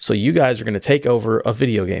 So you guys are going to take over a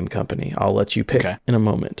video game company. I'll let you pick in a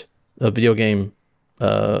moment. A video game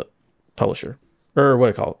publisher. Or what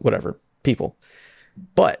I call it, whatever, people.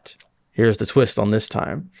 But here's the twist on this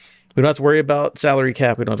time. We don't have to worry about salary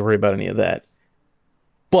cap. We don't have to worry about any of that.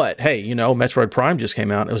 But hey, Metroid Prime just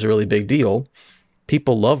came out. It was a really big deal.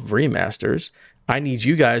 People love remasters. I need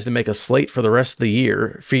you guys to make a slate for the rest of the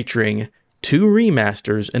year featuring 2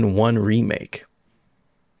 remasters and 1 remake.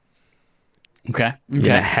 Okay. It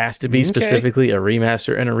has to be specifically a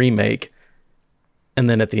remaster and a remake. And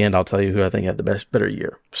then at the end, I'll tell you who I think had the better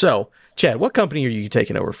year. So, Chad, what company are you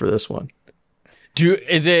taking over for this one?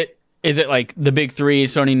 Is it like the big 3,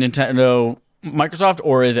 Sony, Nintendo, Microsoft,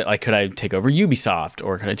 or is it like, could I take over Ubisoft,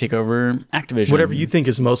 or could I take over Activision? Whatever you think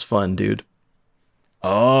is most fun, dude.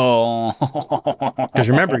 Oh. Because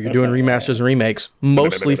remember, you're doing remasters and remakes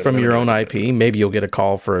mostly from your own IP. Maybe you'll get a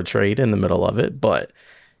call for a trade in the middle of it, but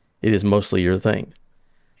it is mostly your thing.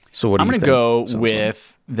 So what do I'm you going to think? go Sounds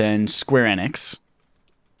with then Square Enix.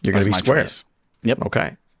 You're going That's to be my Square. choice. Yep.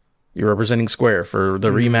 Okay. You're representing Square for the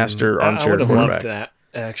remaster I armchair would have quarterback. loved that,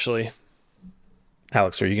 actually.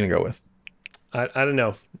 Alex, who are you going to go with? I don't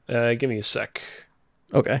know. Give me a sec.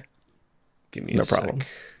 Okay. Give me No a problem. sec.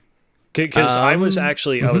 Because I was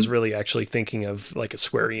mm-hmm. really actually thinking of like a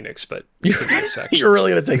Square Enix, but give me a sec. You're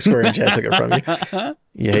really going to take Square and Chad took it from you.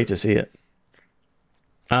 You hate to see it.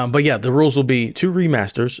 But yeah, the rules will be 2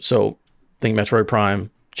 remasters. So think Metroid Prime,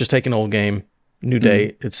 just take an old game, new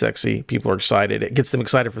day, it's sexy, people are excited. It gets them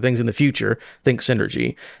excited for things in the future. Think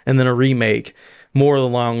Synergy. And then a remake more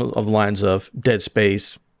along the lines of Dead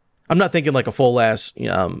Space. I'm not thinking like a full-ass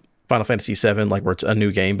Final Fantasy VII, like where it's a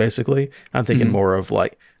new game, basically. I'm thinking more of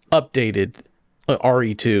like updated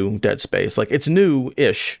RE2 Dead Space. Like it's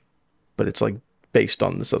new-ish, but it's like based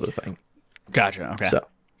on this other thing. Gotcha. Okay. So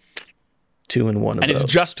 2 and 1 of and those.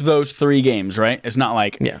 it's just those 3 games, right? It's not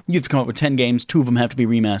like Yeah. you have to come up with 10 games, 2 of them have to be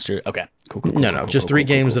remastered. Okay. Cool. No, just 3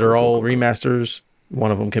 games that are all remasters.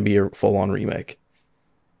 One of them can be a full-on remake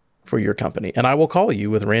for your company. And I will call you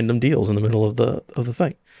with random deals in the middle of the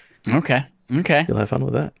thing. Okay. You'll have fun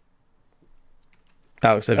with that.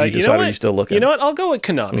 Alex, have you You know decided what? you're still looking? You know what? I'll go with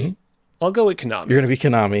Konami. Mm-hmm. I'll go with Konami. You're going to be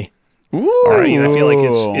Konami. Ooh. All right, and I feel like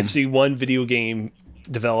it's the one video game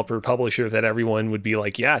developer publisher that everyone would be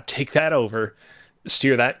like, yeah, take that over,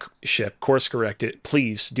 steer that ship, course correct it,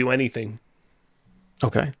 please do anything.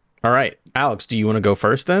 Okay. All right. Alex, do you want to go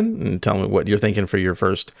first then? And tell me what you're thinking for your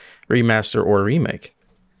first remaster or remake.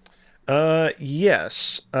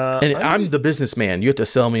 Yes. And I'm the businessman. You have to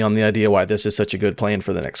sell me on the idea why this is such a good plan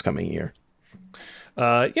for the next coming year.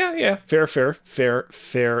 Yeah.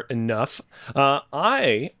 Fair enough.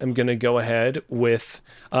 I am going to go ahead with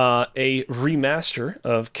a remaster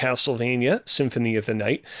of Castlevania Symphony of the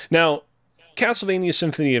Night. Now, Castlevania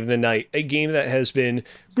Symphony of the Night, a game that has been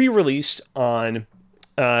re-released on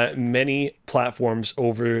many platforms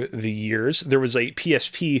over the years. There was a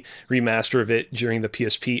PSP remaster of it during the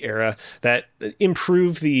PSP era that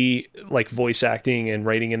improved the voice acting and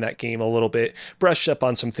writing in that game a little bit, brushed up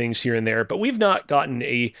on some things here and there, but we've not gotten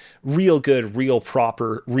a real good, real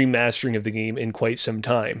proper remastering of the game in quite some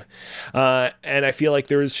time. And I feel like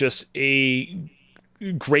there is just a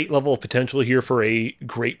great level of potential here for a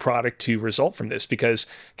great product to result from this, because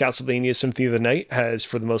Castlevania Symphony of the Night has,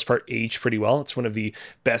 for the most part, aged pretty well. It's one of the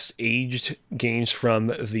best aged games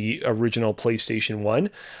from the original PlayStation 1.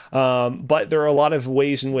 But there are a lot of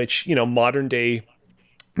ways in which, modern day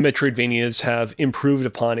Metroidvanias have improved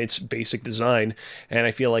upon its basic design, and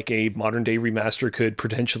I feel like a modern day remaster could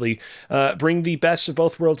potentially bring the best of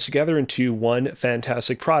both worlds together into one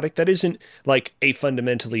fantastic product that isn't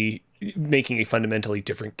making a fundamentally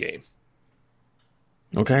different game.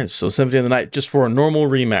 Okay, so Symphony of the Night, just for a normal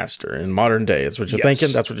remaster in modern day, is what you're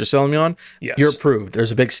thinking? That's what you're selling me on? Yes. You're approved.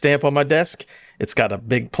 There's a big stamp on my desk. It's got a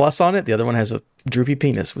big plus on it. The other one has a droopy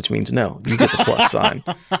penis, which means no. You get the plus sign.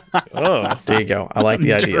 Oh. There you go. I like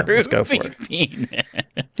the idea. Let's go for it. Penis. Yeah,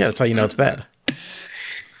 that's how you know it's bad.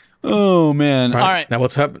 Oh, man. All right. Now,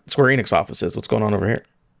 what's up? Square Enix offices. What's going on over here?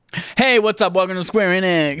 Hey, what's up? Welcome to Square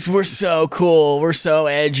Enix. We're so cool. We're so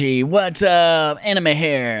edgy. What's up? Anime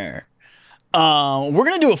hair. We're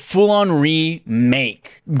going to do a full-on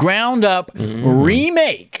remake. Ground up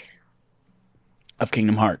remake of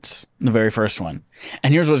Kingdom Hearts, the very first one.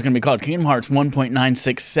 And here's what it's going to be called. Kingdom Hearts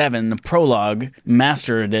 1.967, the Prologue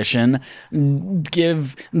Master Edition.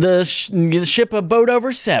 Give the ship a boat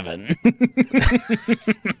over 7.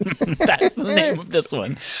 That's the name of this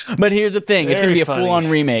one. But here's the thing. It's going to be a full-on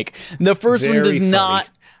remake. The first one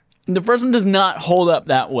does not hold up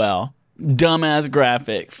that well. Dumbass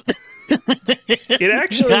graphics. It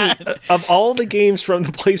actually, of all the games from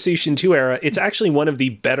the PlayStation 2 era, it's actually one of the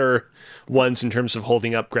better ones in terms of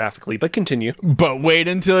holding up graphically, but continue. But wait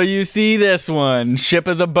until you see this one. Ship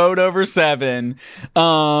is a boat over 7.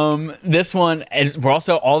 This one, we're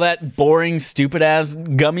also all that boring, stupid ass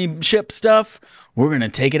gummy ship stuff. We're going to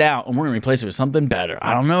take it out and we're going to replace it with something better.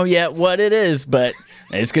 I don't know yet what it is, but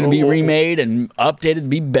it's going to be remade and updated to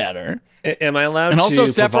be better. Am I allowed to? And also,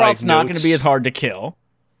 Sephiroth's not going to be as hard to kill.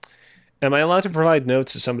 Am I allowed to provide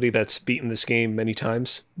notes as somebody that's beaten this game many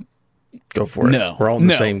times? Go for it. No. We're all in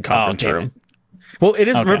the same conference room. Well, it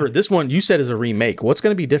is. Okay. Remember, this one you said is a remake. What's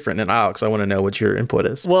going to be different? And Alex, I want to know what your input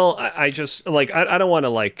is. Well, I just I don't want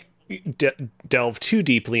to delve too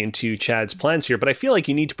deeply into Chad's plans here, but I feel like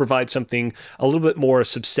you need to provide something a little bit more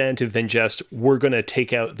substantive than just we're going to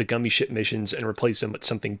take out the gummy ship missions and replace them with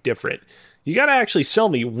something different. You got to actually sell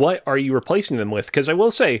me what are you replacing them with? Because I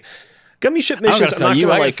will say, gummy ship I don't missions, gotta sell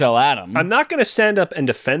you. I gotta sell Adam. I'm not going to stand up and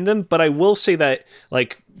defend them, but I will say that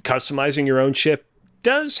like customizing your own ship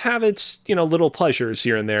does have its, little pleasures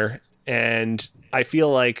here and there. And I feel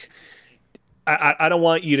like I don't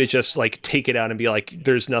want you to just like take it out and be like,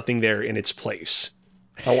 there's nothing there in its place.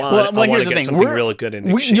 I want here's to the get thing. something really good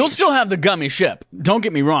in exchange. You'll still have the gummy ship. Don't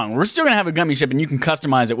get me wrong. We're still going to have a gummy ship, and you can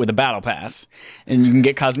customize it with a battle pass. And you can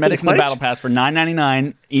get cosmetics in the battle pass for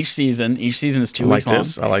 $9.99 each season. Each season is 2 weeks long.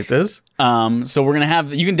 I like this. So we're going to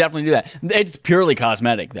have... You can definitely do that. It's purely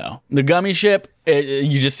cosmetic, though. The gummy ship,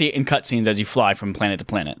 you just see it in cutscenes as you fly from planet to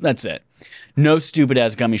planet. That's it. No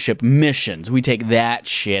stupid-ass gummy ship missions. We take that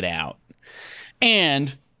shit out.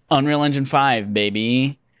 And Unreal Engine 5,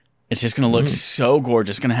 baby. It's just going to look so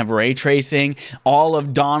gorgeous. Going to have ray tracing. All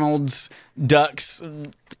of Donald Duck's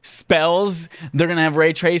spells, they're going to have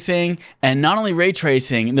ray tracing. And not only ray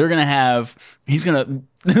tracing, he's going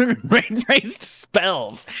to ray traced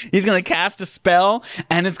spells. He's going to cast a spell,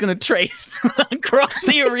 and it's going to trace across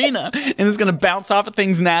the arena. And it's going to bounce off of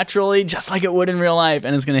things naturally, just like it would in real life.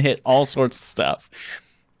 And it's going to hit all sorts of stuff.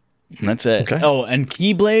 And that's it. Okay. Oh, and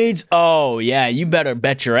Keyblades. Oh, yeah. You better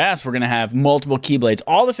bet your ass we're going to have multiple Keyblades.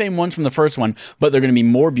 All the same ones from the first one, but they're going to be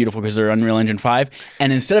more beautiful because they're Unreal Engine 5.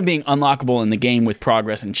 And instead of being unlockable in the game with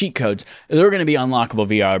progress and cheat codes, they're going to be unlockable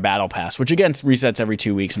via our Battle Pass, which again resets every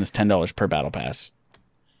 2 weeks and it's $10 per Battle Pass.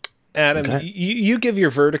 Adam, you give your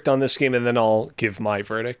verdict on this game and then I'll give my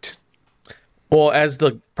verdict. Well, as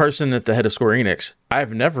the person at the head of Square Enix,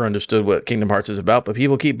 I've never understood what Kingdom Hearts is about, but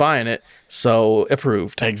people keep buying it, so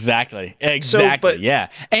approved. Exactly. Yeah.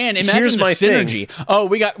 And imagine the synergy. Thing. Oh,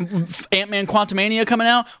 we got Ant-Man Quantumania coming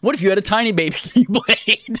out. What if you had a tiny baby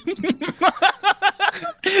Keyblade?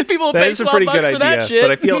 People will pay $12 pretty good for that idea, shit.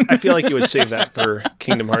 But I feel like you would save that for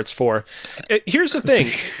Kingdom Hearts 4. Here's the thing,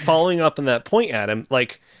 following up on that point, Adam,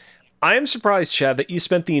 like, I am surprised, Chad, that you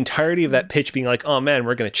spent the entirety of that pitch being like, oh man,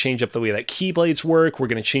 we're going to change up the way that Keyblades work, we're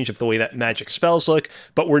going to change up the way that magic spells look,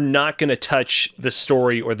 but we're not going to touch the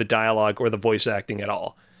story or the dialogue or the voice acting at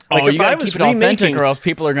all. Like, you got to keep it authentic or else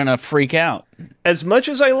people are going to freak out. As much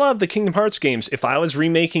as I love the Kingdom Hearts games, if I was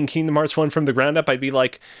remaking Kingdom Hearts 1 from the ground up, I'd be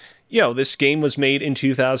like, this game was made in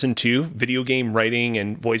 2002. Video game writing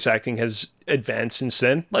and voice acting has advanced since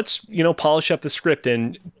then. Let's, polish up the script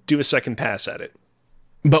and do a second pass at it.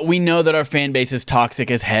 But we know that our fan base is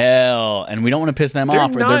toxic as hell, and we don't want to piss them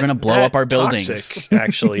off, or they're going to blow up our buildings. Toxic,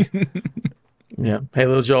 actually. Yeah. Hey,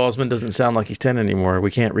 little Joel Osment doesn't sound like he's 10 anymore.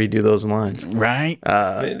 We can't redo those lines. Right?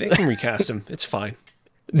 They can recast him. It's fine.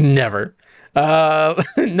 Never.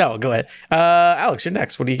 No, go ahead. Alex, you're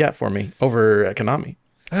next. What do you got for me over at Konami?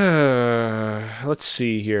 Let's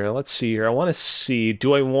see here. I want to see.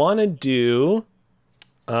 Do I want to do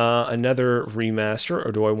another remaster,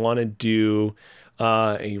 or do I want to do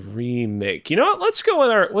a remake? You know what? Let's go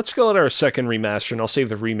with our second remaster, and I'll save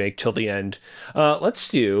the remake till the end. Let's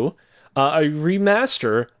do a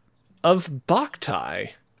remaster of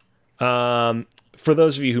Boktai. For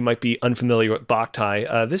those of you who might be unfamiliar with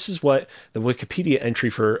Boktai, this is what the Wikipedia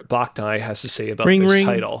entry for Boktai has to say about this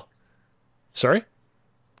title. Sorry?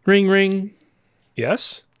 Ring, ring.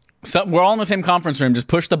 Yes? So we're all in the same conference room. Just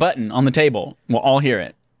push the button on the table. We'll all hear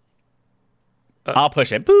it. I'll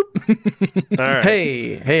push it. Boop. All right.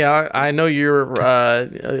 Hey, I know you're...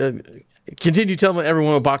 continue telling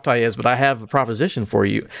everyone what Boktai is, but I have a proposition for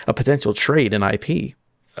you. A potential trade in IP.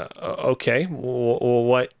 Okay. Well,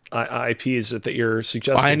 what IP is it that you're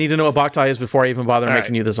suggesting? I need to know what Boktai is before I even bother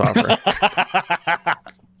making you this offer.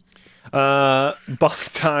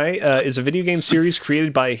 Boktai is a video game series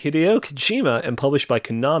created by Hideo Kojima and published by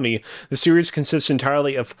Konami. The series consists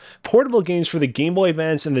entirely of portable games for the Game Boy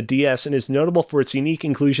Advance and the DS, and is notable for its unique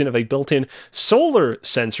inclusion of a built-in solar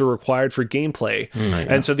sensor required for gameplay.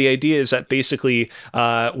 And so the idea is that basically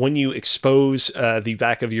when you expose the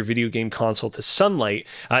back of your video game console to sunlight,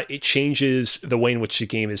 it changes the way in which the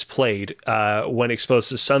game is played. When exposed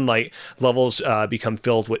to sunlight, levels become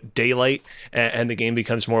filled with daylight, and the game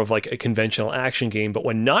becomes more of like a conventional action game. But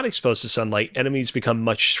when not exposed to sunlight, enemies become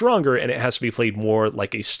much stronger, and it has to be played more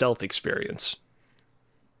like a stealth experience.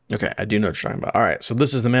 Okay, I do know what you're talking about. All right, so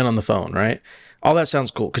this is the man on the phone, right? All that sounds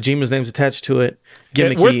cool. Kojima's name's attached to it.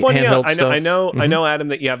 Gimmicky, handheld stuff. I know, Adam,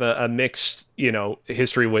 that you have a mixed,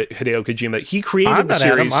 history with Hideo Kojima. He created the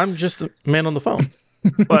series. Adam, I'm just the man on the phone.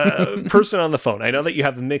 Person on the phone. I know that you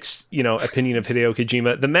have a mixed, opinion of Hideo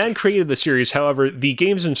Kojima. The man created the series. However, the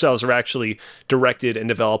games themselves are actually directed and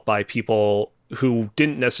developed by people who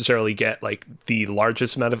didn't necessarily get like the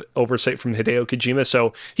largest amount of oversight from Hideo Kojima.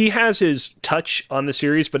 So he has his touch on the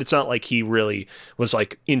series, but it's not like he really was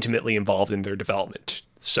like intimately involved in their development.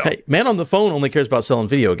 So, Hey, Man on the Phone only cares about selling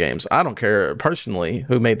video games. I don't care personally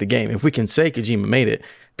who made the game. If we can say Kojima made it,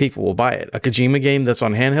 people will buy it. A Kojima game that's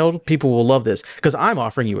on handheld, people will love this because I'm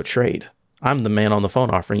offering you a trade. I'm the Man on the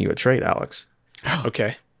Phone offering you a trade, Alex.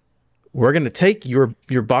 okay. We're going to take your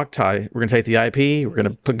Boktai, we're going to take the IP, we're going to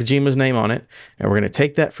put Kojima's name on it, and we're going to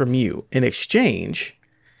take that from you. In exchange,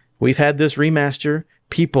 we've had this remaster.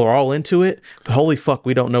 People are all into it, but holy fuck,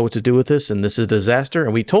 we don't know what to do with this, and this is a disaster.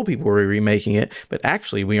 And we told people we were remaking it, but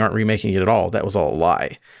actually we aren't remaking it at all. That was all a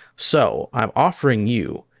lie. So I'm offering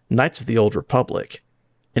you Knights of the Old Republic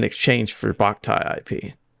in exchange for Boktai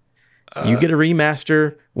IP. You get a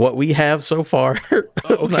remaster, what we have so far,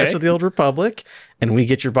 of Knights of the Old Republic, and we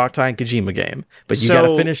get your Boktai and Kojima game. But you got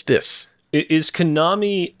to finish this. Is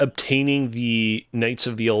Konami obtaining the Knights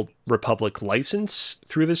of the Old Republic license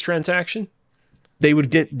through this transaction? They would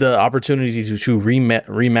get the opportunity to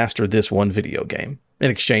remaster this one video game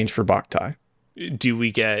in exchange for Boktai. Do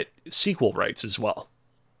we get sequel rights as well?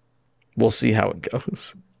 We'll see how it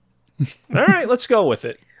goes. All right, let's go with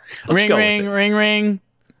it. Let's go ring, with it. ring, ring.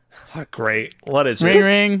 Oh, great. What is Ring, it?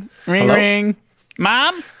 ring, ring, Hello? ring.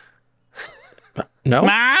 Mom? No?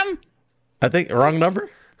 Mom? I think wrong number.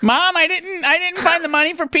 Mom, I didn't find the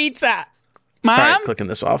money for pizza. Mom? All right, clicking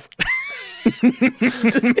this off. All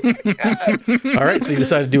right, so you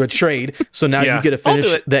decided to do a trade. So now Yeah, you get to I'll do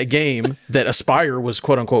finish it. that game that Aspire was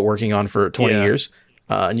quote unquote working on for 20 Yeah. years,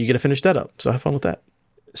 and you get to finish that up. So have fun with that.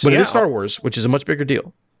 So, But it yeah, is Star Wars, which is a much bigger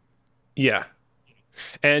deal. Yeah.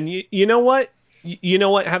 And you know what? You know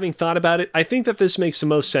what? Having thought about it, I think that this makes the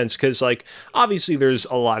most sense because, like, obviously there's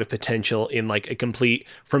a lot of potential in, like, a complete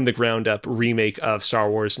from the ground up remake of Star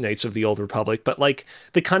Wars Knights of the Old Republic. But, like,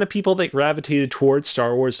 the kind of people that gravitated towards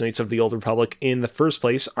Star Wars Knights of the Old Republic in the first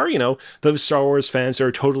place are, you know, those Star Wars fans that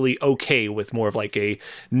are totally okay with more of, like, a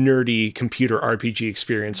nerdy computer RPG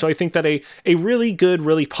experience. So I think that a really good,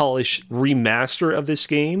 really polished remaster of this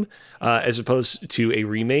game, as opposed to a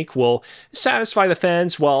remake, will satisfy the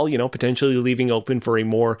fans while, you know, potentially leaving open for a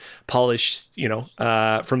more polished, you know,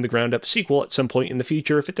 from the ground up sequel at some point in the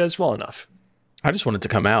future if it does well enough. I just want it to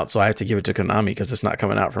come out, so I have to give it to Konami because it's not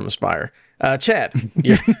coming out from Aspire. Chad,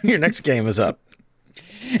 your next game is up.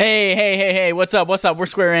 Hey, what's up? We're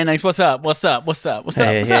Square Enix. What's up?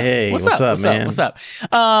 Hey, what's up, man? What's up?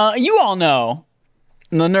 You all know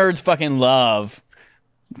the nerds fucking love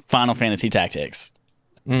Final Fantasy Tactics.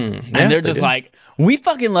 And they're just like, we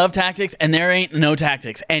fucking love tactics, and there ain't no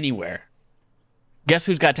tactics anywhere. Guess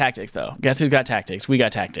who's got tactics, though? Guess who's got tactics? We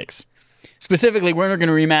got tactics. Specifically, we're going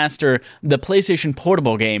to remaster the PlayStation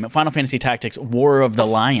Portable game, Final Fantasy Tactics War of the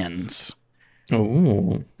Lions.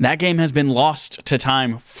 Ooh. That game has been lost to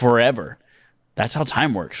time forever. That's how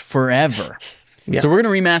time works, forever. Yeah. So we're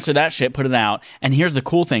going to remaster that shit, put it out, and here's the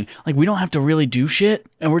cool thing. Like, we don't have to really do shit,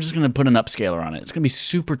 and we're just going to put an upscaler on it. It's going to be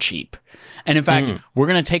super cheap. And in fact, we're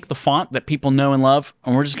going to take the font that people know and love,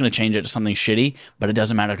 and we're just going to change it to something shitty, but it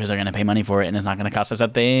doesn't matter because they're going to pay money for it, and it's not going to cost us a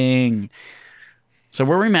thing. So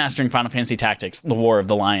we're remastering Final Fantasy Tactics, The War of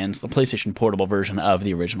the Lions, the PlayStation Portable version of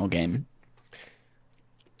the original game.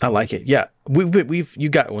 I like it. Yeah, you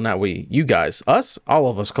guys, us, all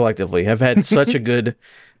of us collectively have had such a good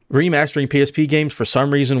remastering PSP games for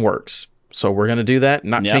some reason works. So we're going to do that,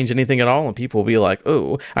 not change anything at all, and people will be like,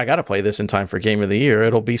 "Oh, I got to play this in time for Game of the Year.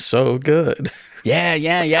 It'll be so good." Yeah.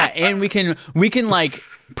 And we can like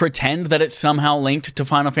pretend that it's somehow linked to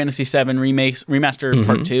Final Fantasy VII Remaster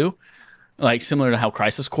Part 2. Like similar to how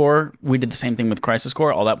Crisis Core, we did the same thing with Crisis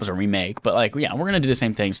Core. All that was a remake, but like, yeah, we're gonna do the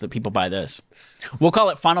same thing so that people buy this. We'll call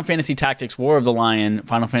it Final Fantasy Tactics: War of the Lion,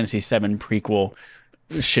 Final Fantasy VII prequel,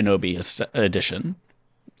 Shinobi edition.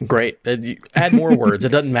 Great. Add more words. It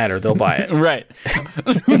doesn't matter. They'll buy it. Right.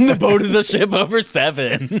 The boat is a ship over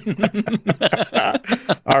 7.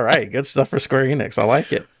 All right. Good stuff for Square Enix. I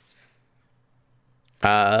like it.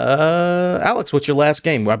 Alex, what's your last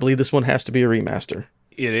game? I believe this one has to be a remaster.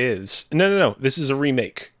 It is. No. This is a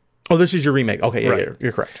remake. Oh, this is your remake. Okay, Right. yeah,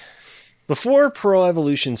 you're correct. Before Pro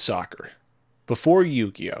Evolution Soccer, before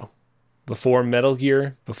Yu-Gi-Oh!, before Metal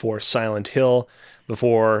Gear, before Silent Hill,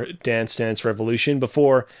 before Dance Dance Revolution,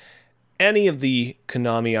 before any of the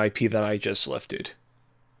Konami IP that I just lifted,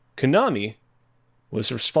 Konami was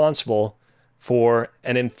responsible for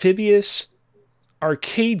an amphibious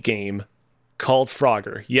arcade game called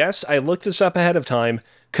Frogger. Yes, I looked this up ahead of time.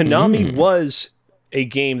 Konami was a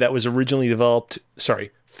game that was originally developed...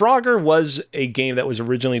 Sorry, Frogger was a game that was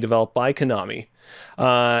originally developed by Konami.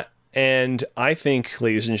 And I think,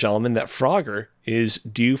 ladies and gentlemen, that Frogger is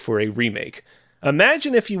due for a remake.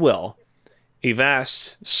 Imagine, if you will, a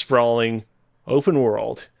vast, sprawling, open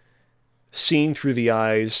world seen through the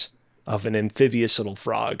eyes of an amphibious little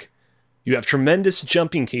frog You have tremendous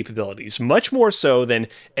jumping capabilities, much more so than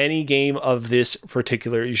any game of this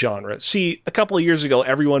particular genre. See, a couple of years ago,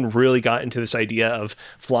 everyone really got into this idea of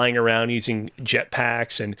flying around using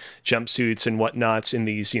jetpacks and jumpsuits and whatnots in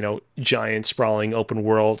these, giant sprawling open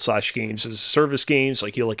world / games as a service games.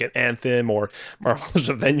 Like you look at Anthem or Marvel's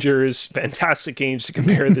Avengers, fantastic games to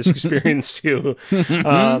compare this experience to.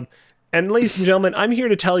 And ladies and gentlemen, I'm here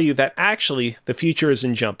to tell you that actually the future is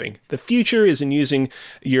in jumping. The future is in using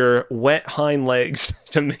your wet hind legs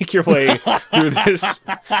to make your way through this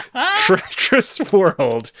treacherous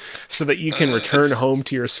world so that you can return home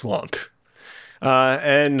to your swamp.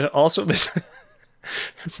 And also this,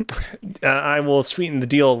 I will sweeten the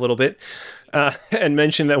deal a little bit. And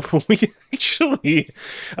mention that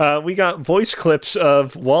we got voice clips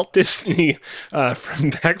of Walt Disney from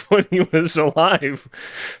back when he was alive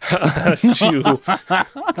to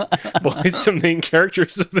voice the main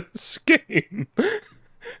characters of this game.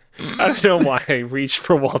 I don't know why I reached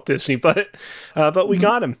for Walt Disney, but we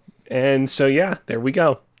got him, and so yeah, there we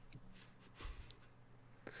go.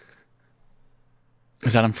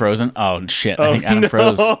 Is Adam frozen? Oh, shit. I think Adam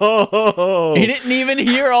froze. He didn't even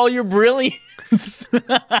hear all your brilliance.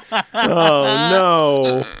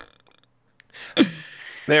 Oh, no.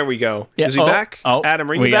 There we go. Yeah. Is he back? Oh, Adam,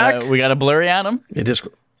 are you back? We got a blurry Adam. Yeah,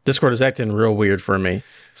 Discord is acting real weird for me.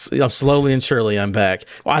 Slowly and surely, I'm back.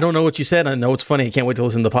 Well, I don't know what you said. I know it's funny. I can't wait to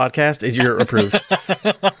listen to the podcast. You're approved.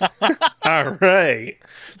 All right.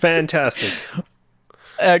 Fantastic.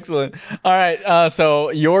 Excellent. All right.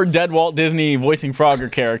 So your dead Walt Disney voicing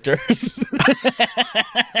Frogger characters.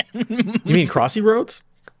 You mean Crossy Roads?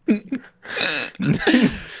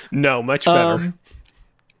 No, much better.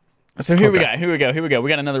 So here we go. We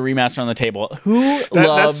got another remaster on the table.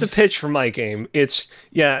 That's the pitch for my game.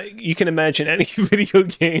 You can imagine any video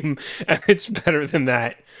game, and it's better than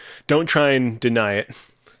that. Don't try and deny it.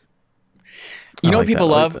 You know what people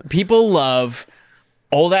love? People love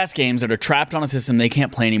old ass games that are trapped on a system they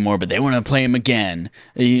can't play anymore, but they want to play them again.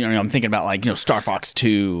 I'm thinking about Star Fox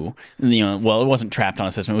 2. Well, it wasn't trapped on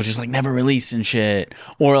a system; it was just never released and shit.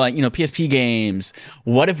 Or PSP games.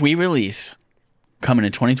 What if we release, coming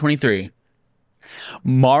in 2023,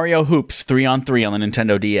 Mario Hoops 3-on-3 on the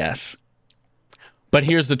Nintendo DS? But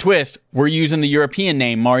here's the twist: we're using the European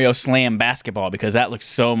name Mario Slam Basketball because that looks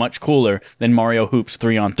so much cooler than Mario Hoops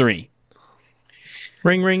 3-on-3.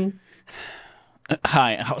 Ring ring.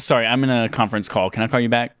 Hi, sorry, I'm in a conference call. Can I call you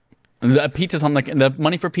back? The pizza's on the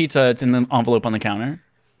money for pizza. It's in the envelope on the counter.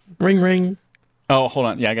 Ring ring. Oh, hold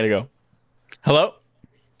on. Yeah, I gotta go. Hello.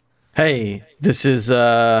 Hey, this is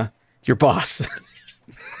your boss.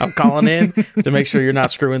 I'm calling in to make sure you're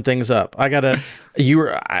not screwing things up. I don't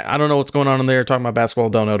know what's going on in there. Talking about basketball.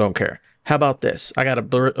 Don't care. How about this? I got a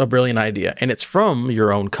brilliant idea, and it's from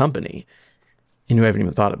your own company, and you haven't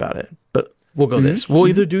even thought about it. But we'll go this. We'll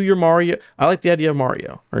either do your Mario. I like the idea of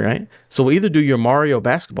Mario. All right. So we'll either do your Mario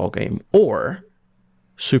basketball game or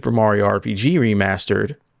Super Mario RPG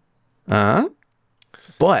remastered.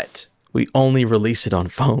 But we only release it on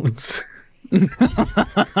phones.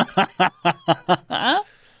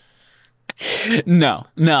 No.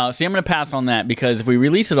 See, I'm going to pass on that because if we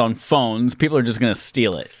release it on phones, people are just going to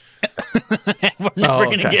steal it. We're never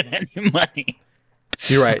going to get any money.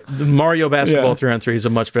 You're right. The Mario Basketball 3-on-3 is a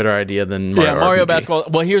much better idea than Mario RPG. Basketball.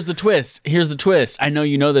 Well, here's the twist. I know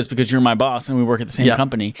you know this because you're my boss and we work at the same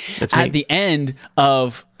company. At the end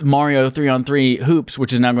of Mario 3-on-3 Hoops,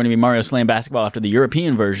 which is now going to be Mario Slam Basketball after the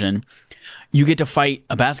European version, you get to fight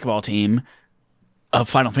a basketball team of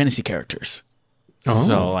Final Fantasy characters. Oh.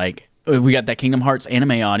 So, we got that Kingdom Hearts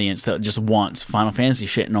anime audience that just wants Final Fantasy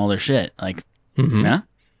shit and all their shit.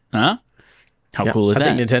 Huh? How cool is that?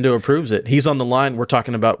 I think Nintendo approves it. He's on the line. We're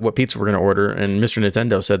talking about what pizza we're going to order, and Mr.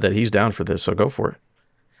 Nintendo said that he's down for this, so go for it.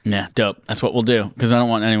 Yeah, dope. That's what we'll do, because I don't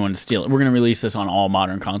want anyone to steal it. We're going to release this on all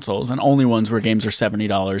modern consoles, and only ones where games are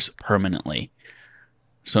 $70 permanently.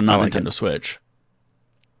 So not Nintendo Switch.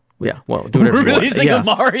 Yeah, well, do whatever you want. We're releasing a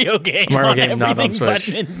Mario game on not on everything but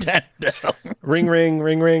Switch. Nintendo. Ring, ring,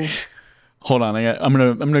 ring, ring. Hold on, I'm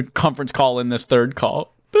gonna conference call in this third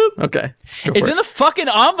call. Boop. Okay. It's in the fucking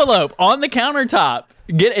envelope on the countertop.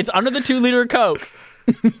 It's under the 2-liter Coke.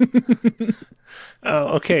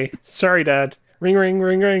 Oh, okay. Sorry, Dad. Ring, ring,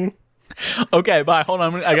 ring, ring. Okay, bye. Hold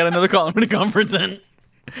on. I got another call. I'm going to conference in.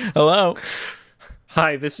 Hello.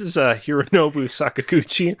 Hi, this is Hironobu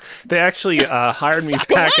Sakaguchi. They actually hired me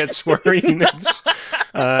back at Square Enix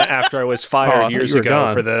after I was fired years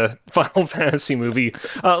ago for the Final Fantasy movie.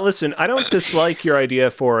 Listen, I don't dislike your idea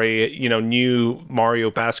for a new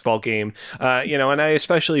Mario basketball game. And I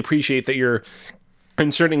especially appreciate that you're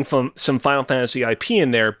inserting some Final Fantasy IP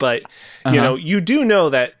in there, but you do know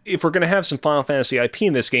that if we're going to have some Final Fantasy IP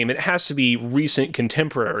in this game, it has to be recent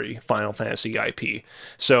contemporary Final Fantasy IP.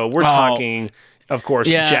 So we're talking, of course,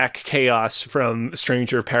 Jack Chaos from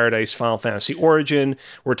Stranger of Paradise Final Fantasy Origin.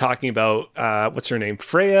 We're talking about what's her name?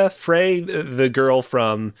 Frey, the girl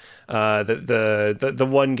from the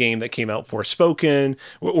one game that came out, Forspoken.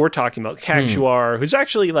 We're talking about Cactuar, who's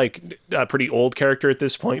actually like a pretty old character at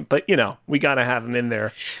this point, but we got to have him in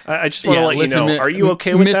there. I just want to let you know. Are you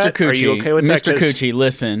okay with Mr. that? Coochie, Are you okay with that? Mr. Coochie,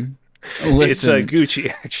 listen. It's Gucci,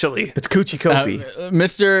 actually. It's Coochie Kofi.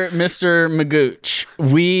 Mr.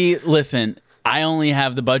 Magooch, listen. I only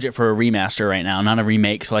have the budget for a remaster right now, not a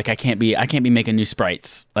remake. So like, I can't be making new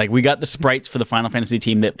sprites. Like, we got the sprites for the Final Fantasy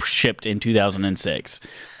team that shipped in 2006,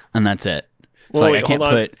 and that's it. So I can't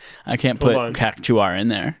put Cactuar in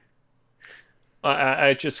there.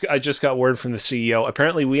 I just got word from the CEO.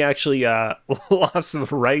 Apparently, we actually lost the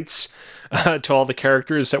rights to all the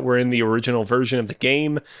characters that were in the original version of the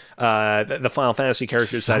game. The Final Fantasy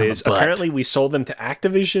characters, that is. Apparently, we sold them to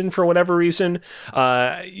Activision for whatever reason.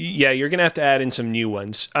 You're gonna have to add in some new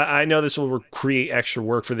ones. I know this will create extra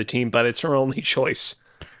work for the team, but it's our only choice.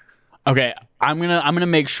 Okay, I'm gonna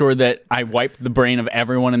make sure that I wipe the brain of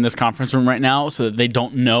everyone in this conference room right now, so that they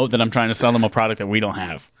don't know that I'm trying to sell them a product that we don't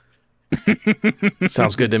have.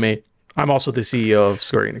 Sounds good to me. I'm also the CEO of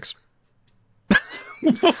Square Enix.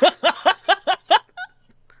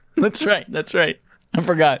 That's right. I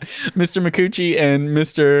forgot. Mr. Mikuchi and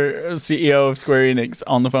Mr. CEO of Square Enix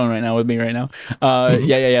on the phone right now with me right now.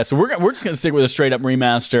 Yeah. So we're just gonna stick with a straight up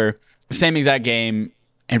remaster, same exact game.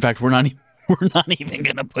 In fact, we're not even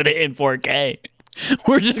gonna put it in 4K.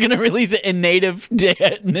 We're just gonna release it in native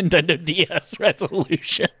Nintendo DS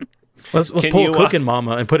resolution. Let's pull a Cooking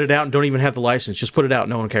Mama and put it out and don't even have the license. Just put it out.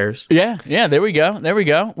 No one cares. Yeah. There we go.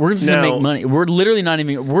 We're just gonna make money. We're literally not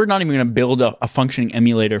even gonna build a functioning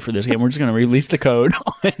emulator for this game. We're just gonna release the code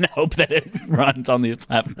and hope that it runs on these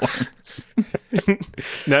platforms.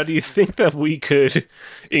 Now, do you think that we could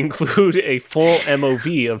include a full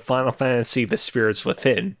MOV of Final Fantasy: The Spirits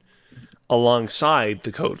Within alongside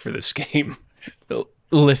the code for this game?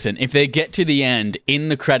 Listen, if they get to the end, in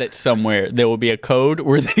the credits somewhere, there will be a code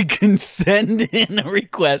where they can send in a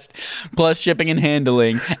request plus shipping and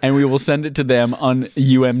handling, and we will send it to them on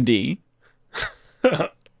UMD.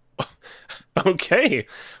 Okay.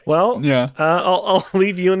 Well, yeah. I'll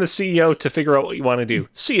leave you and the CEO to figure out what you want to do.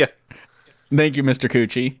 See ya. Thank you, Mr.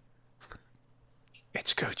 Coochie.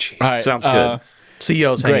 It's Gucci. All right, sounds good.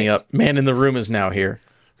 CEO's hanging up. Man in the room is now here.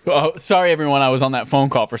 Oh, sorry, everyone. I was on that phone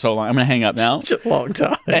call for so long. I'm gonna hang up now. Such a long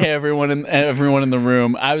time. Hey, everyone in the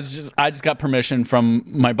room. I just got permission from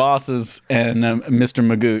my bosses and Mr.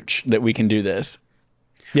 Magooch that we can do this.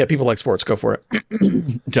 Yeah, people like sports. Go for it.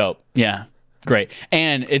 Dope. Yeah, great.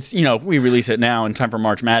 And it's we release it now in time for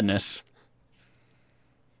March Madness.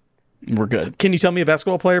 We're good. Can you tell me a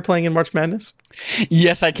basketball player playing in March Madness?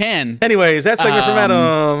 Yes, I can. Anyways, that's segment from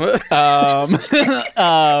Adam.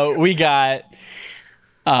 We got.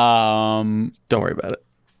 Don't worry about it.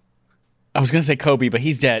 I was gonna say Kobe, but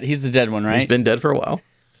he's dead. He's the dead one, right? He's been dead for a while.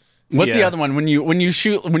 What's the other one? When you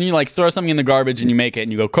like throw something in the garbage and you make it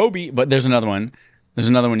and you go Kobe, but there's another one. There's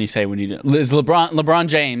another one you say when you do. Is LeBron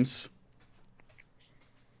James.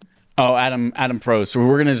 Oh, Adam froze. So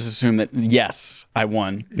we're gonna just assume that yes, I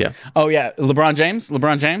won. Yeah. Oh yeah, LeBron James.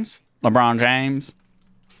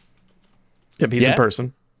 Yep, he's in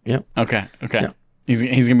person. Yep. Okay. Yeah.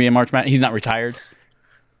 He's gonna be in March Madness. He's not retired.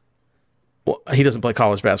 Well, he doesn't play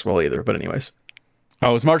college basketball either, but anyways.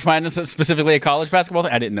 Oh, is March Madness specifically a college basketball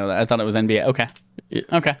thing? I didn't know that. I thought it was NBA. Okay. Yeah.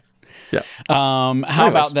 Okay. Yeah. How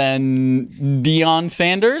about then Deion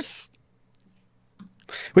Sanders?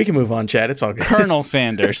 We can move on, Chad. It's all good. Colonel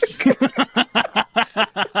Sanders.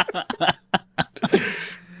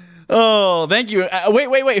 Oh, thank you.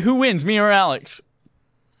 Wait. Who wins, me or Alex?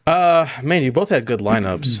 Man, you both had good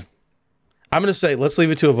lineups. I'm going to say, let's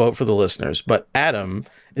leave it to a vote for the listeners, but Adam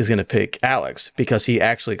is going to pick Alex because he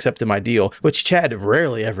actually accepted my deal, which Chad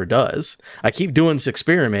rarely ever does. I keep doing this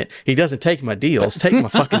experiment. He doesn't take my deals. Take my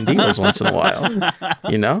fucking deals once in a while,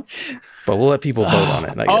 But we'll let people vote on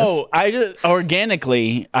it, I guess. Oh, I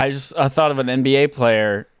thought of an NBA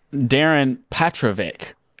player, Darren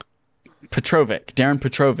Petrovic. Darren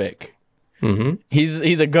Petrovic. Mm-hmm.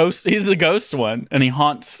 He's a ghost. He's the ghost one, and he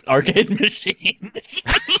haunts arcade machines.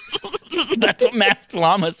 That's what Masked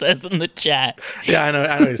Llama says in the chat. Yeah, I know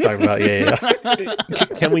what he's talking about. Yeah.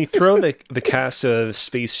 Can we throw the cast of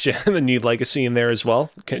Space Jam, the New Legacy, in there as well?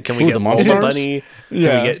 Can we get the Mole Monstars? Bunny? Can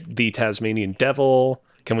we get the Tasmanian Devil?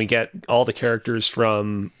 Can we get all the characters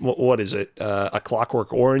from what is it? A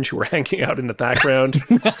Clockwork Orange who are hanging out in the background?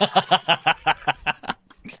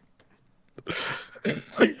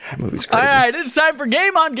 That movie's All crazy. right, it's time for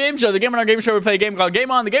Game On Game Show. The Game On Our Game Show, we play a game called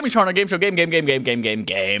Game On. The Gaming Show on our Game Show,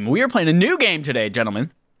 game. We are playing a new game today,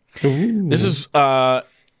 gentlemen. This is a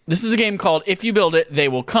game called If You Build It, They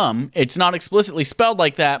Will Come. It's not explicitly spelled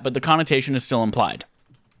like that, but the connotation is still implied.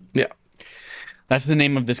 Yeah. That's the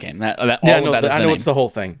name of this game. That Yeah, all of that is I the know name. it's the whole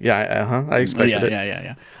thing. Yeah, I expected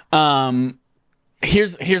it. Yeah.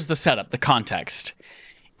 Here's the setup, the context.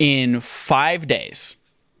 In 5 days,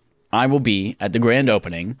 I will be at the grand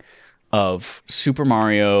opening of Super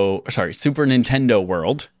Nintendo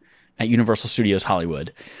World at Universal Studios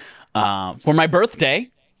Hollywood for my birthday,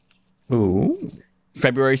 Ooh.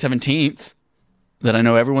 February 17th, that I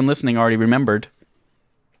know everyone listening already remembered.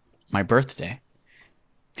 My birthday.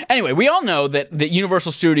 Anyway, we all know that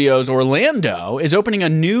Universal Studios Orlando is opening a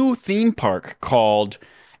new theme park called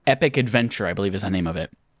Epic Adventure, I believe is the name of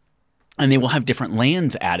it. And they will have different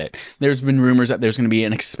lands at it. There's been rumors that there's going to be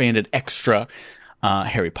an expanded extra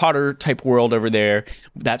Harry Potter type world over there.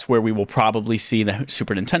 That's where we will probably see the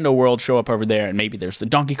Super Nintendo world show up over there. And maybe there's the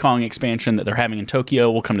Donkey Kong expansion that they're having in Tokyo.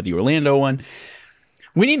 We'll come to the Orlando one.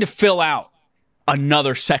 We need to fill out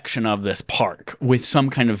another section of this park with some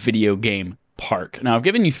kind of video game park. Now, I've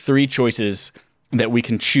given you 3 choices that we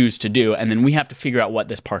can choose to do, and then we have to figure out what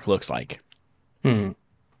this park looks like.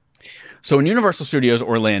 So in Universal Studios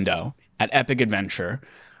Orlando at Epic Adventure,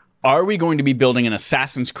 are we going to be building an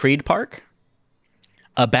Assassin's Creed park,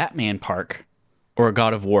 a Batman park, or a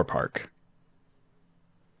God of War park?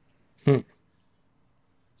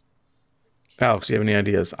 Alex, do you have any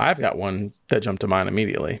ideas? I've got one that jumped to mind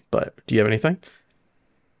immediately, but do you have anything?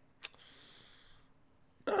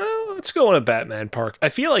 Let's go on a Batman park. I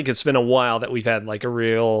feel like it's been a while that we've had like a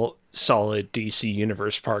real solid DC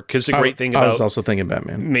Universe park. Because the great thing I was about also thinking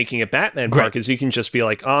Batman. making a Batman park is you can just be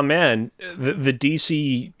like, oh man,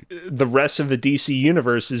 the rest of the DC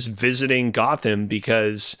Universe is visiting Gotham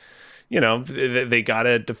because, you know, they got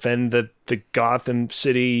to defend the Gotham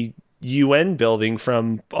City UN building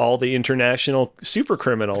from all the international super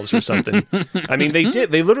criminals or something. I mean,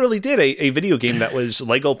 they literally did a video game that was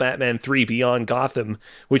Lego Batman 3 Beyond Gotham,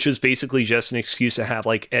 which was basically just an excuse to have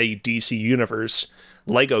like a DC Universe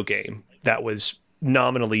Lego game that was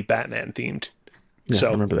nominally Batman themed. Yeah, So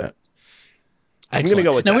I remember that. I'm going to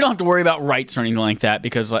go with Now, that. we don't have to worry about rights or anything like that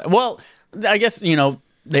because, well, I guess, you know,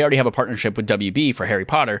 they already have a partnership with WB for Harry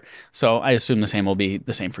Potter, so I assume the same will be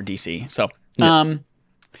the same for DC. So,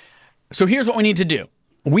 So here's what we need to do.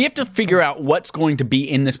 We have to figure out what's going to be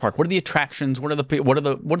in this park. What are the attractions? What is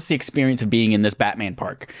the experience of being in this Batman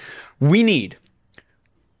park? We need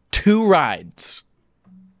 2 rides.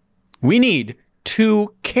 We need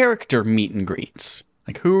 2 character meet and greets.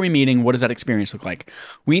 Like, who are we meeting? What does that experience look like?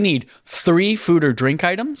 We need 3 food or drink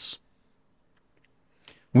items.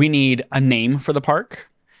 We need a name for the park.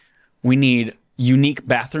 We need unique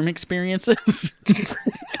bathroom experiences.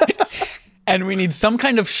 And we need some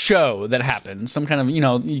kind of show that happens, some kind of, you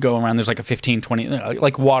know, you go around, there's like a 15, 20,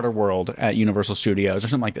 like Waterworld at Universal Studios or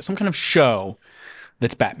something like that, some kind of show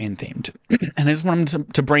that's Batman themed. And I just want them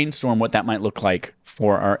to brainstorm what that might look like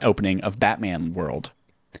for our opening of Batman World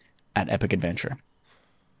at Epic Adventure.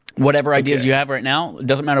 Whatever ideas you have right now, it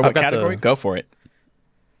doesn't matter what category, go for it.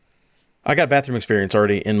 I got bathroom experience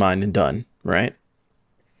already in mind and done, right?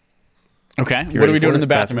 Okay. What are ready we doing for in the it?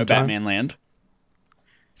 bathroom at Bathroom time? Batman Land?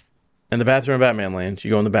 In the bathroom of Batman Land,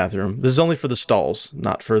 you go in the bathroom. This is only for the stalls,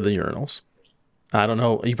 not for the urinals. I don't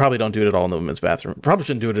know. You probably don't do it at all in the women's bathroom. Probably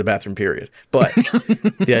shouldn't do it in a bathroom, period. But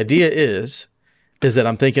the idea is that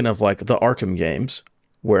I'm thinking of like the Arkham games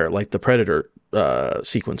where like the Predator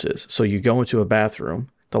sequences. So you go into a bathroom,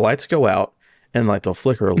 the lights go out, and like they'll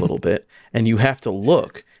flicker a little bit, and you have to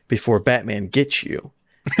look before Batman gets you.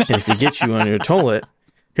 And if he gets you on your toilet,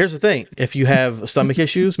 here's the thing. If you have stomach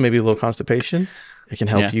issues, maybe a little constipation, it can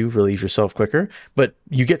help you relieve yourself quicker. But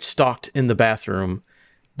you get stalked in the bathroom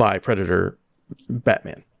by Predator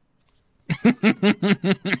Batman. Can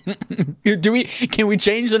we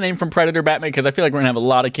change the name from Predator Batman? Because I feel like we're gonna have a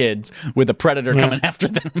lot of kids with a predator coming after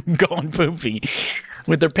them, going poopy,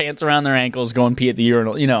 with their pants around their ankles, going pee at the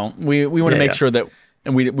urinal. You know, we want to make sure that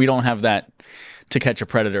we don't have that To Catch a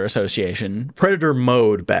Predator association. Predator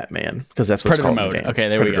mode Batman, because that's what's Predator called mode. in the game. Okay,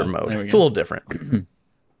 there Predator we go. mode. There we It's go. a little different.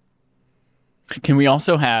 Can we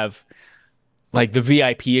also have like the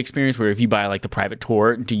VIP experience where if you buy like the private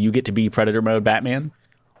tour, do you get to be Predator mode Batman?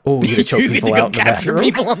 Oh, you get to choke You get people to go out in the capture bathroom?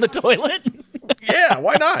 people on the toilet? Yeah,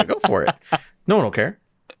 why not? Go for it. No one will care.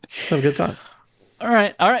 Have a good time. All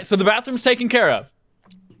right. So the bathroom's taken care of.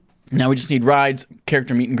 Now we just need rides,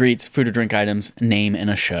 character meet and greets, food or drink items, name, and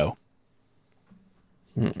a show.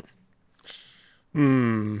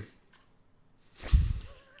 How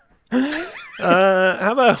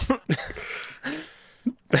about...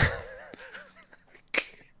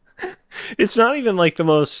 It's not even like the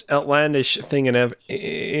most outlandish thing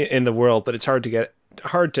in the world, but it's hard to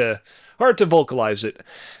vocalize it.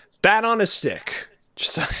 Bat on a stick.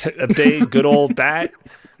 Just a big, good old bat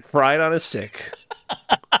fried on a stick.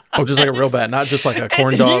 Oh, just like a real bat, not just like a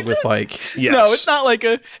corn dog with like. Yes. No, it's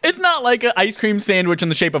not like a ice cream sandwich in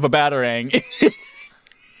the shape of a batarang.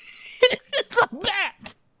 It's a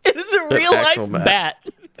bat. It is a real life bat.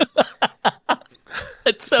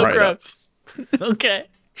 It's so Right gross. Okay.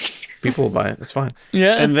 People will buy it. It's fine.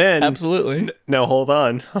 Yeah. And then absolutely. No, hold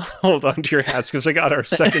on to your hats because I got our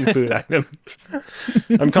second food item.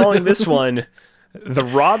 I'm calling this one the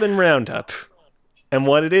Robin Roundup. And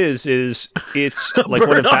what it is it's like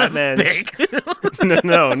one of Batman's.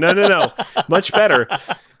 No. Much better.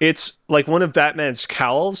 It's like one of Batman's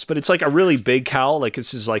cowls, but it's like a really big cowl. Like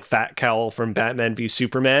this is like Fat Cowl from Batman v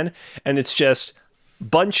Superman, and it's just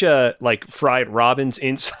bunch of like fried robins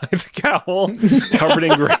inside the cowl, covered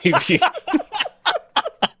in gravy.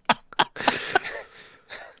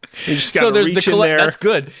 You just gotta reach in there. That's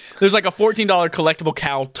good. There's like a $14 collectible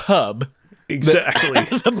cowl tub. Exactly.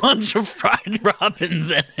 There's a bunch of fried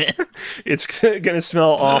robins in it. It's going to smell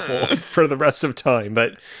awful for the rest of time,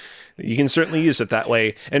 but you can certainly use it that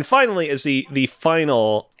way. And finally, as the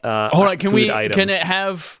final hold on, item.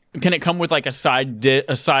 Can it come with like a side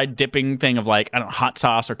dipping thing of like, I don't know, hot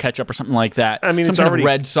sauce or ketchup or something like that? I mean, some it's kind already of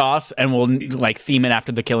red sauce, and we'll like theme it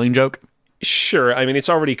after the Killing Joke. Sure. I mean, it's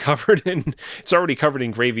already covered in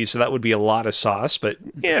gravy, so that would be a lot of sauce. But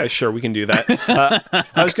yeah, sure, we can do that.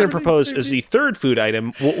 I was going to propose as the third food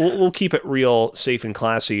item. We'll keep it real safe and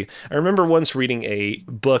classy. I remember once reading a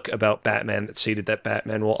book about Batman that stated that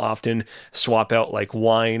Batman will often swap out like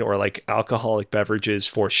wine or like alcoholic beverages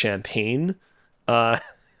for champagne.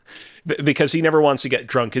 Because he never wants to get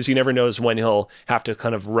drunk, because he never knows when he'll have to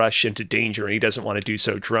kind of rush into danger, and he doesn't want to do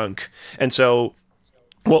so drunk. And so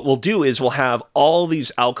what we'll do is we'll have all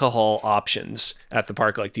these alcohol options at the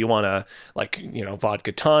park. Like, do you want to, like,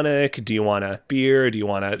 vodka tonic? Do you want a beer? Do you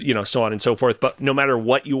want to, so on and so forth? But no matter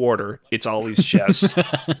what you order, it's always just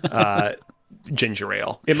ginger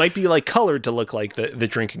ale. It might be like colored to look like the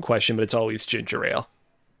drink in question, but it's always ginger ale.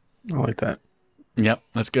 I like that. Yep,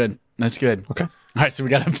 that's good. That's good. Okay. All right, so we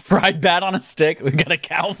got a fried bat on a stick. We've got a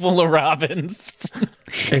cow full of robins.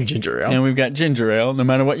 And ginger ale. And we've got ginger ale. No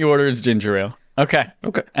matter what you order, it's ginger ale. Okay.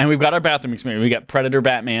 And we've got our bathroom experience. We got Predator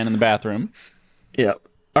Batman in the bathroom. Yeah.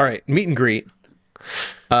 All right. Meet and greet.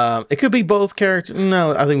 It could be both characters.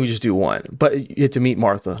 No, I think we just do one. But you get to meet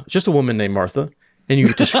Martha. Just a woman named Martha. And you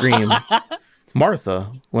get to scream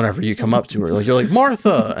Martha whenever you come up to her. Like, you're like,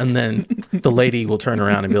 Martha! And then the lady will turn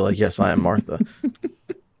around and be like, yes, I am Martha.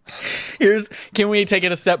 Can we take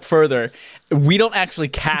it a step further? We don't actually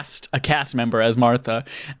cast a cast member as Martha.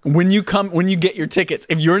 When you get your tickets,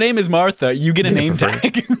 if your name is Martha, you get a name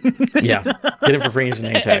tag. Yeah, get it for free as a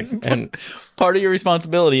name tag. And part of your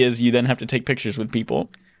responsibility is you then have to take pictures with people.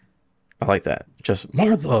 I like that. Just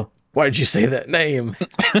Martha. Why did you say that name?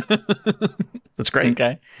 That's great.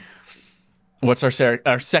 Okay. What's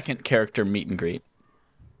our second character meet and greet?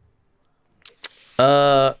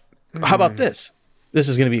 How about this? This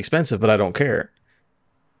is going to be expensive, but I don't care.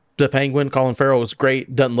 The Penguin, Colin Farrell, was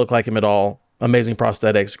great. Doesn't look like him at all. Amazing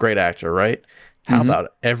prosthetics. Great actor, right? How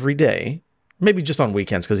about every day, maybe just on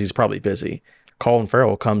weekends because he's probably busy, Colin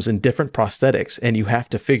Farrell comes in different prosthetics, and you have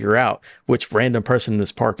to figure out which random person in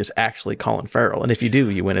this park is actually Colin Farrell. And if you do,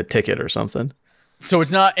 you win a ticket or something. So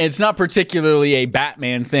it's not particularly a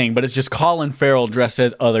Batman thing, but it's just Colin Farrell dressed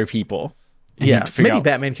as other people. Yeah, maybe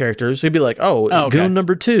Batman characters. He'd be like, okay. Goon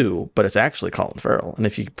number 2, but it's actually Colin Farrell. And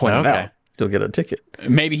if you point it out, you'll get a ticket.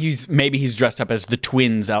 Maybe he's dressed up as the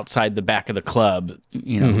twins outside the back of the club,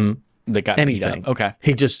 that got beat up. Okay.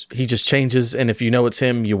 He just changes, and if you know it's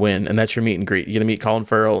him, you win, and that's your meet and greet. You're going to meet Colin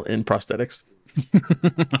Farrell in prosthetics.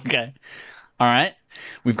 Okay. All right.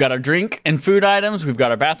 We've got our drink and food items, we've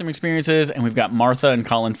got our bathroom experiences, and we've got Martha and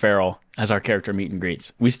Colin Farrell as our character meet and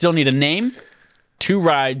greets. We still need a name, 2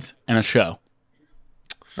 rides, and a show.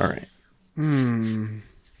 All right.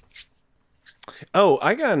 Oh,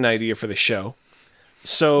 I got an idea for the show.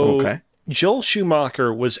 So Joel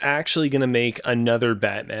Schumacher was actually going to make another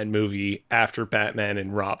Batman movie after Batman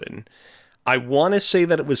and Robin. I want to say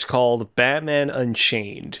that it was called Batman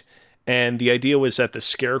Unchained. And the idea was that the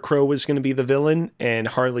Scarecrow was going to be the villain, and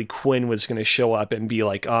Harley Quinn was going to show up and be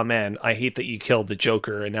like, oh man, I hate that you killed the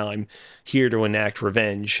Joker, and now I'm here to enact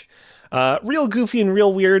revenge. Real goofy and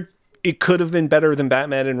real weird. it could have been better than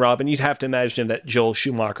Batman and Robin. You'd have to imagine that Joel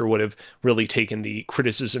Schumacher would have really taken the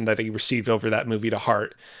criticism that he received over that movie to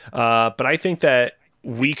heart. But I think that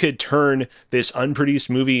we could turn this unproduced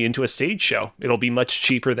movie into a stage show. It'll be much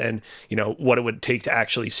cheaper than, what it would take to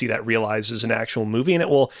actually see that realized as an actual movie. And it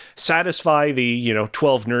will satisfy the,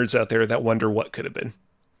 12 nerds out there that wonder what could have been.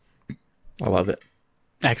 I love it.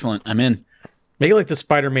 Excellent. I'm in. Make it like the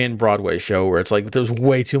Spider-Man Broadway show where it's like there's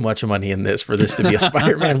way too much money in this for this to be a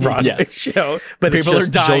Spider-Man Broadway show. But people it's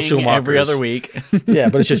just are dying every other week. Yeah,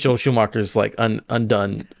 but it's just Joel Schumacher's like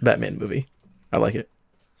undone Batman movie. I like it.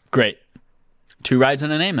 Great. 2 rides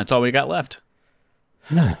and a name. That's all we got left.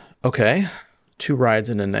 Okay. 2 rides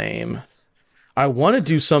and a name. I want to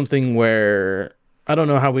do something where I don't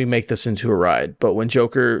know how we make this into a ride, but when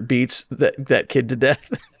Joker beats that kid to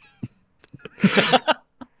death.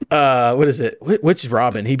 What is it? Which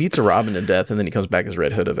Robin? He beats a Robin to death, and then he comes back as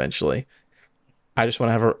Red Hood eventually. I just want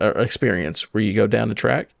to have an experience where you go down the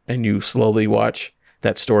track and you slowly watch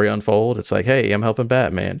that story unfold. It's like, hey, I'm helping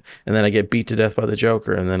Batman, and then I get beat to death by the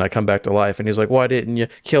Joker, and then I come back to life, and he's like, why didn't you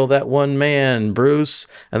kill that one man, Bruce?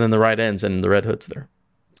 And then the ride ends, and the Red Hood's there.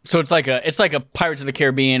 So it's like a Pirates of the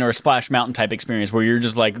Caribbean or a Splash Mountain type experience where you're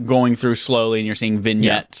just like going through slowly and you're seeing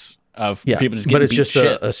vignettes of people just getting but it's beat just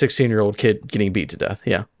shit. a 16-year-old kid getting beat to death.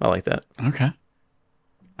 Yeah, I like that. Okay.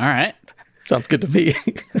 All right. Sounds good to me.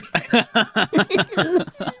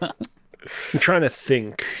 I'm trying to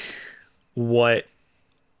think what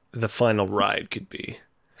the final ride could be.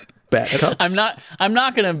 Bat cups. I'm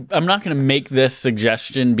not gonna make this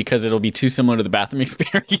suggestion because it'll be too similar to the bathroom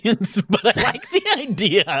experience. But I like the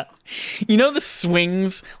idea. The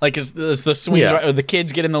swings, like it's the swings, Yeah. right, or the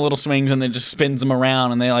kids get in the little swings and then just spins them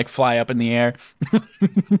around and they like fly up in the air.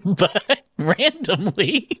 But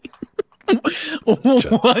randomly,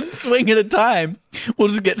 one swing at a time, we'll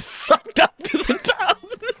just get sucked up to the top.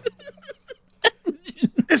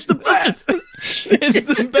 It's the best. It's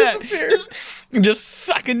the best. Just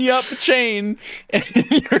sucking you up the chain, and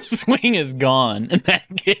your swing is gone, and that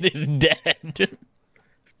kid is dead.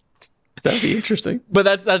 That'd be interesting. But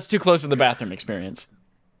that's too close to the bathroom experience.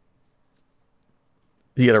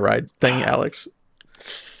 You get a ride thing, Alex?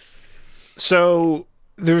 So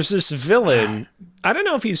there's this villain. I don't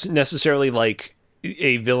know if he's necessarily like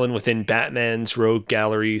a villain within Batman's Rogue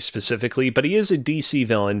Gallery specifically, but he is a DC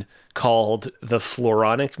villain called the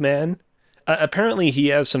Floronic Man. Apparently he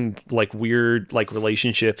has some like weird like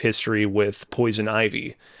relationship history with Poison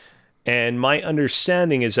Ivy. And my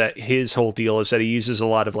understanding is that his whole deal is that he uses a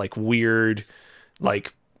lot of like weird,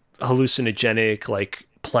 like hallucinogenic, like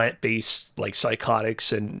plant-based like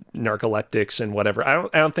psychotics and narcoleptics and whatever. I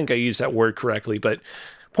don't think I used that word correctly, but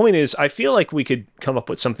point is, I feel like we could come up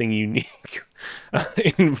with something unique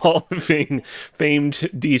involving famed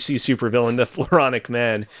DC supervillain, the Floronic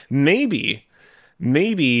Man. Maybe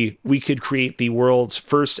we could create the world's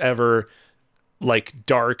first ever like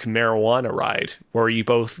dark marijuana ride where you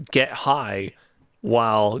both get high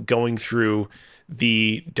while going through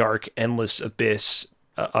the dark, endless abyss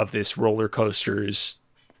of this roller coaster's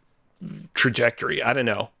trajectory. I don't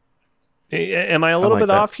know. Am I a little bit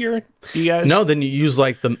off here? You guys? No, then you use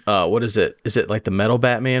like the what is it? Is it like the metal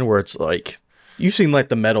Batman where it's like you've seen like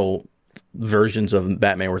the metal versions of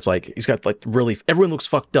Batman where it's like he's got like really everyone looks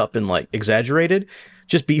fucked up and like exaggerated.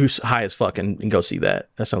 Just be high as fuck and go see that.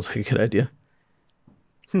 That sounds like a good idea.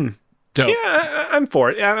 Dope. Yeah, I'm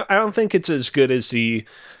for it. I don't think it's as good as the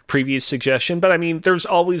previous suggestion, but I mean, there's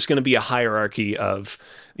always going to be a hierarchy of,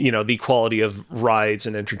 the quality of rides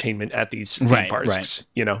and entertainment at these theme parks. Right.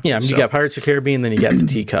 Yeah, I mean, you got Pirates of the Caribbean, then you got the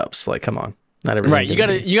teacups. Like, come on, not everything. Right,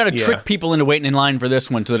 you gotta trick people into waiting in line for this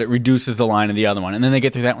one so that it reduces the line of the other one, and then they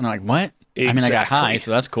get through that one, they're like, "What? Exactly. I mean, I got high,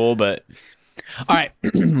 so that's cool." But all right,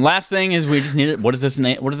 last thing is we just need it. What is this?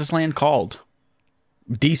 What is this land called?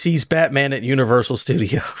 DC's Batman at Universal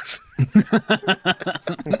Studios.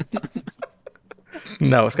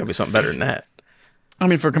 No, it's gotta be something better than that. I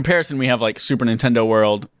mean, for comparison, we have like Super Nintendo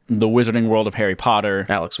World, the Wizarding World of Harry Potter.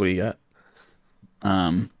 Alex, what do you got?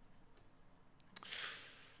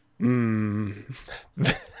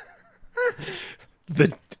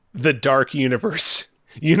 The Dark Universe.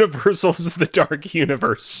 Universal's The Dark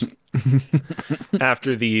Universe.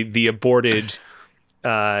 After the aborted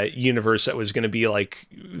universe that was going to be like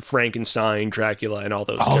Frankenstein, Dracula, and all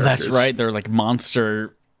those characters. That's right. They're like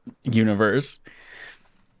monster universe.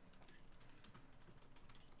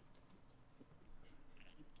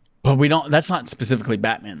 But we don't. That's not specifically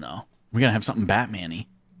Batman, though. We're gonna have something Batman-y.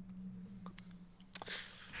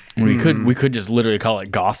 We could just literally call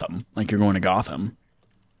it Gotham, like you're going to Gotham.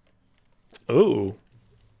 Oh,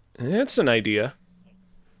 that's an idea.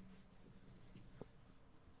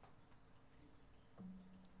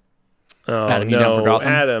 Oh, Adam, you down for no,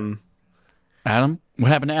 Gotham? Adam. What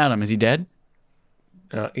happened to Adam? Is he dead?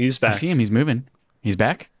 He's I back. see him. He's moving. He's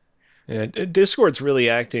back? Yeah, Discord's really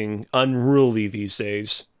acting unruly these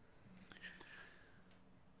days.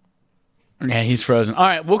 Yeah, he's frozen. All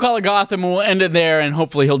right, we'll call it Gotham. We'll end it there, and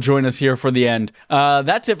hopefully he'll join us here for the end.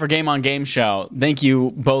 That's it for Game on Game Show. Thank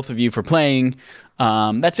you, both of you, for playing.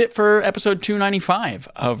 That's it for episode 295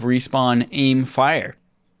 of Respawn Aim Fire.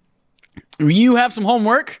 You have some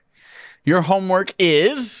homework. Your homework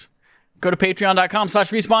is go to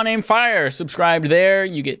patreon.com/respawnaimfire. Subscribe there.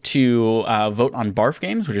 You get to vote on BARF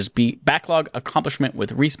games, which is Backlog Accomplishment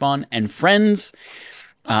with Respawn and Friends.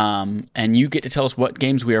 And you get to tell us what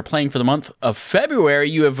games we are playing for the month of February.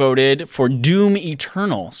 You have voted for Doom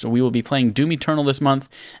Eternal. So we will be playing Doom Eternal this month,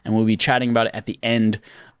 and we'll be chatting about it at the end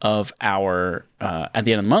of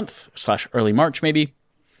the month / early March, maybe.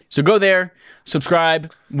 So go there,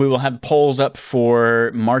 subscribe. We will have polls up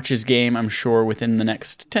for March's game, I'm sure, within the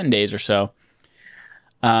next 10 days or so.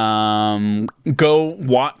 Go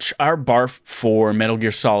watch our BARF for Metal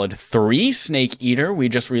Gear Solid 3 Snake Eater. We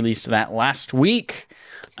just released that last week.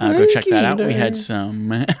 Go check that out. We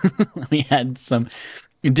had some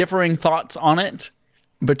differing thoughts on it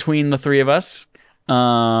between the three of us.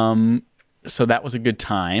 So that was a good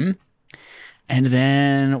time. And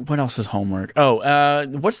then what else is homework? Oh,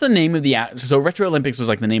 what's the name of so Retro Olympics was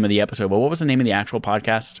like the name of the episode, but what was the name of the actual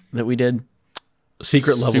podcast that we did?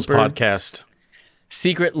 Secret Levels Podcast.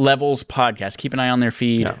 Secret Levels Podcast. Keep an eye on their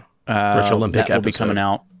feed. Yeah. Retro Olympic that will be episode. coming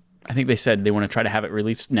out. I think they said they want to try to have it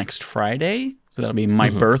released next Friday. So that'll be my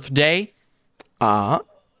birthday.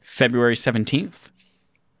 February 17th.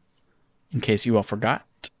 In case you all forgot.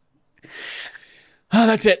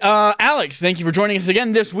 That's it. Alex, thank you for joining us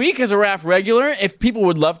again this week as a RAF regular. If people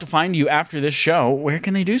would love to find you after this show, where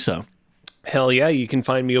can they do so? Hell yeah, you can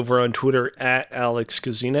find me over on Twitter at Alex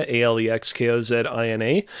Kozina,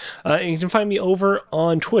 ALEXKOZINA. And you can find me over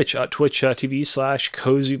on Twitch at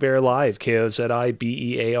twitch.tv/CozyBearLive,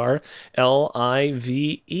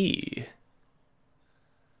 KOZIBEARLIVE.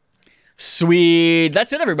 Sweet.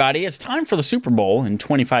 That's it, everybody. It's time for the Super Bowl in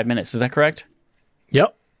 25 minutes. Is that correct?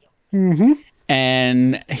 Yep. Mm-hmm.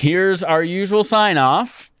 And here's our usual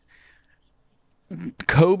sign-off.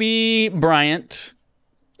 Kobe Bryant,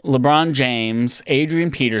 LeBron James,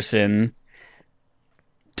 Adrian Peterson,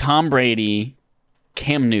 Tom Brady,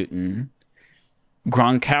 Cam Newton,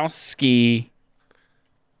 Gronkowski.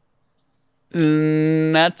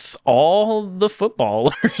 That's all the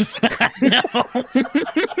footballers that I know.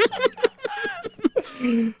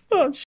 Oh,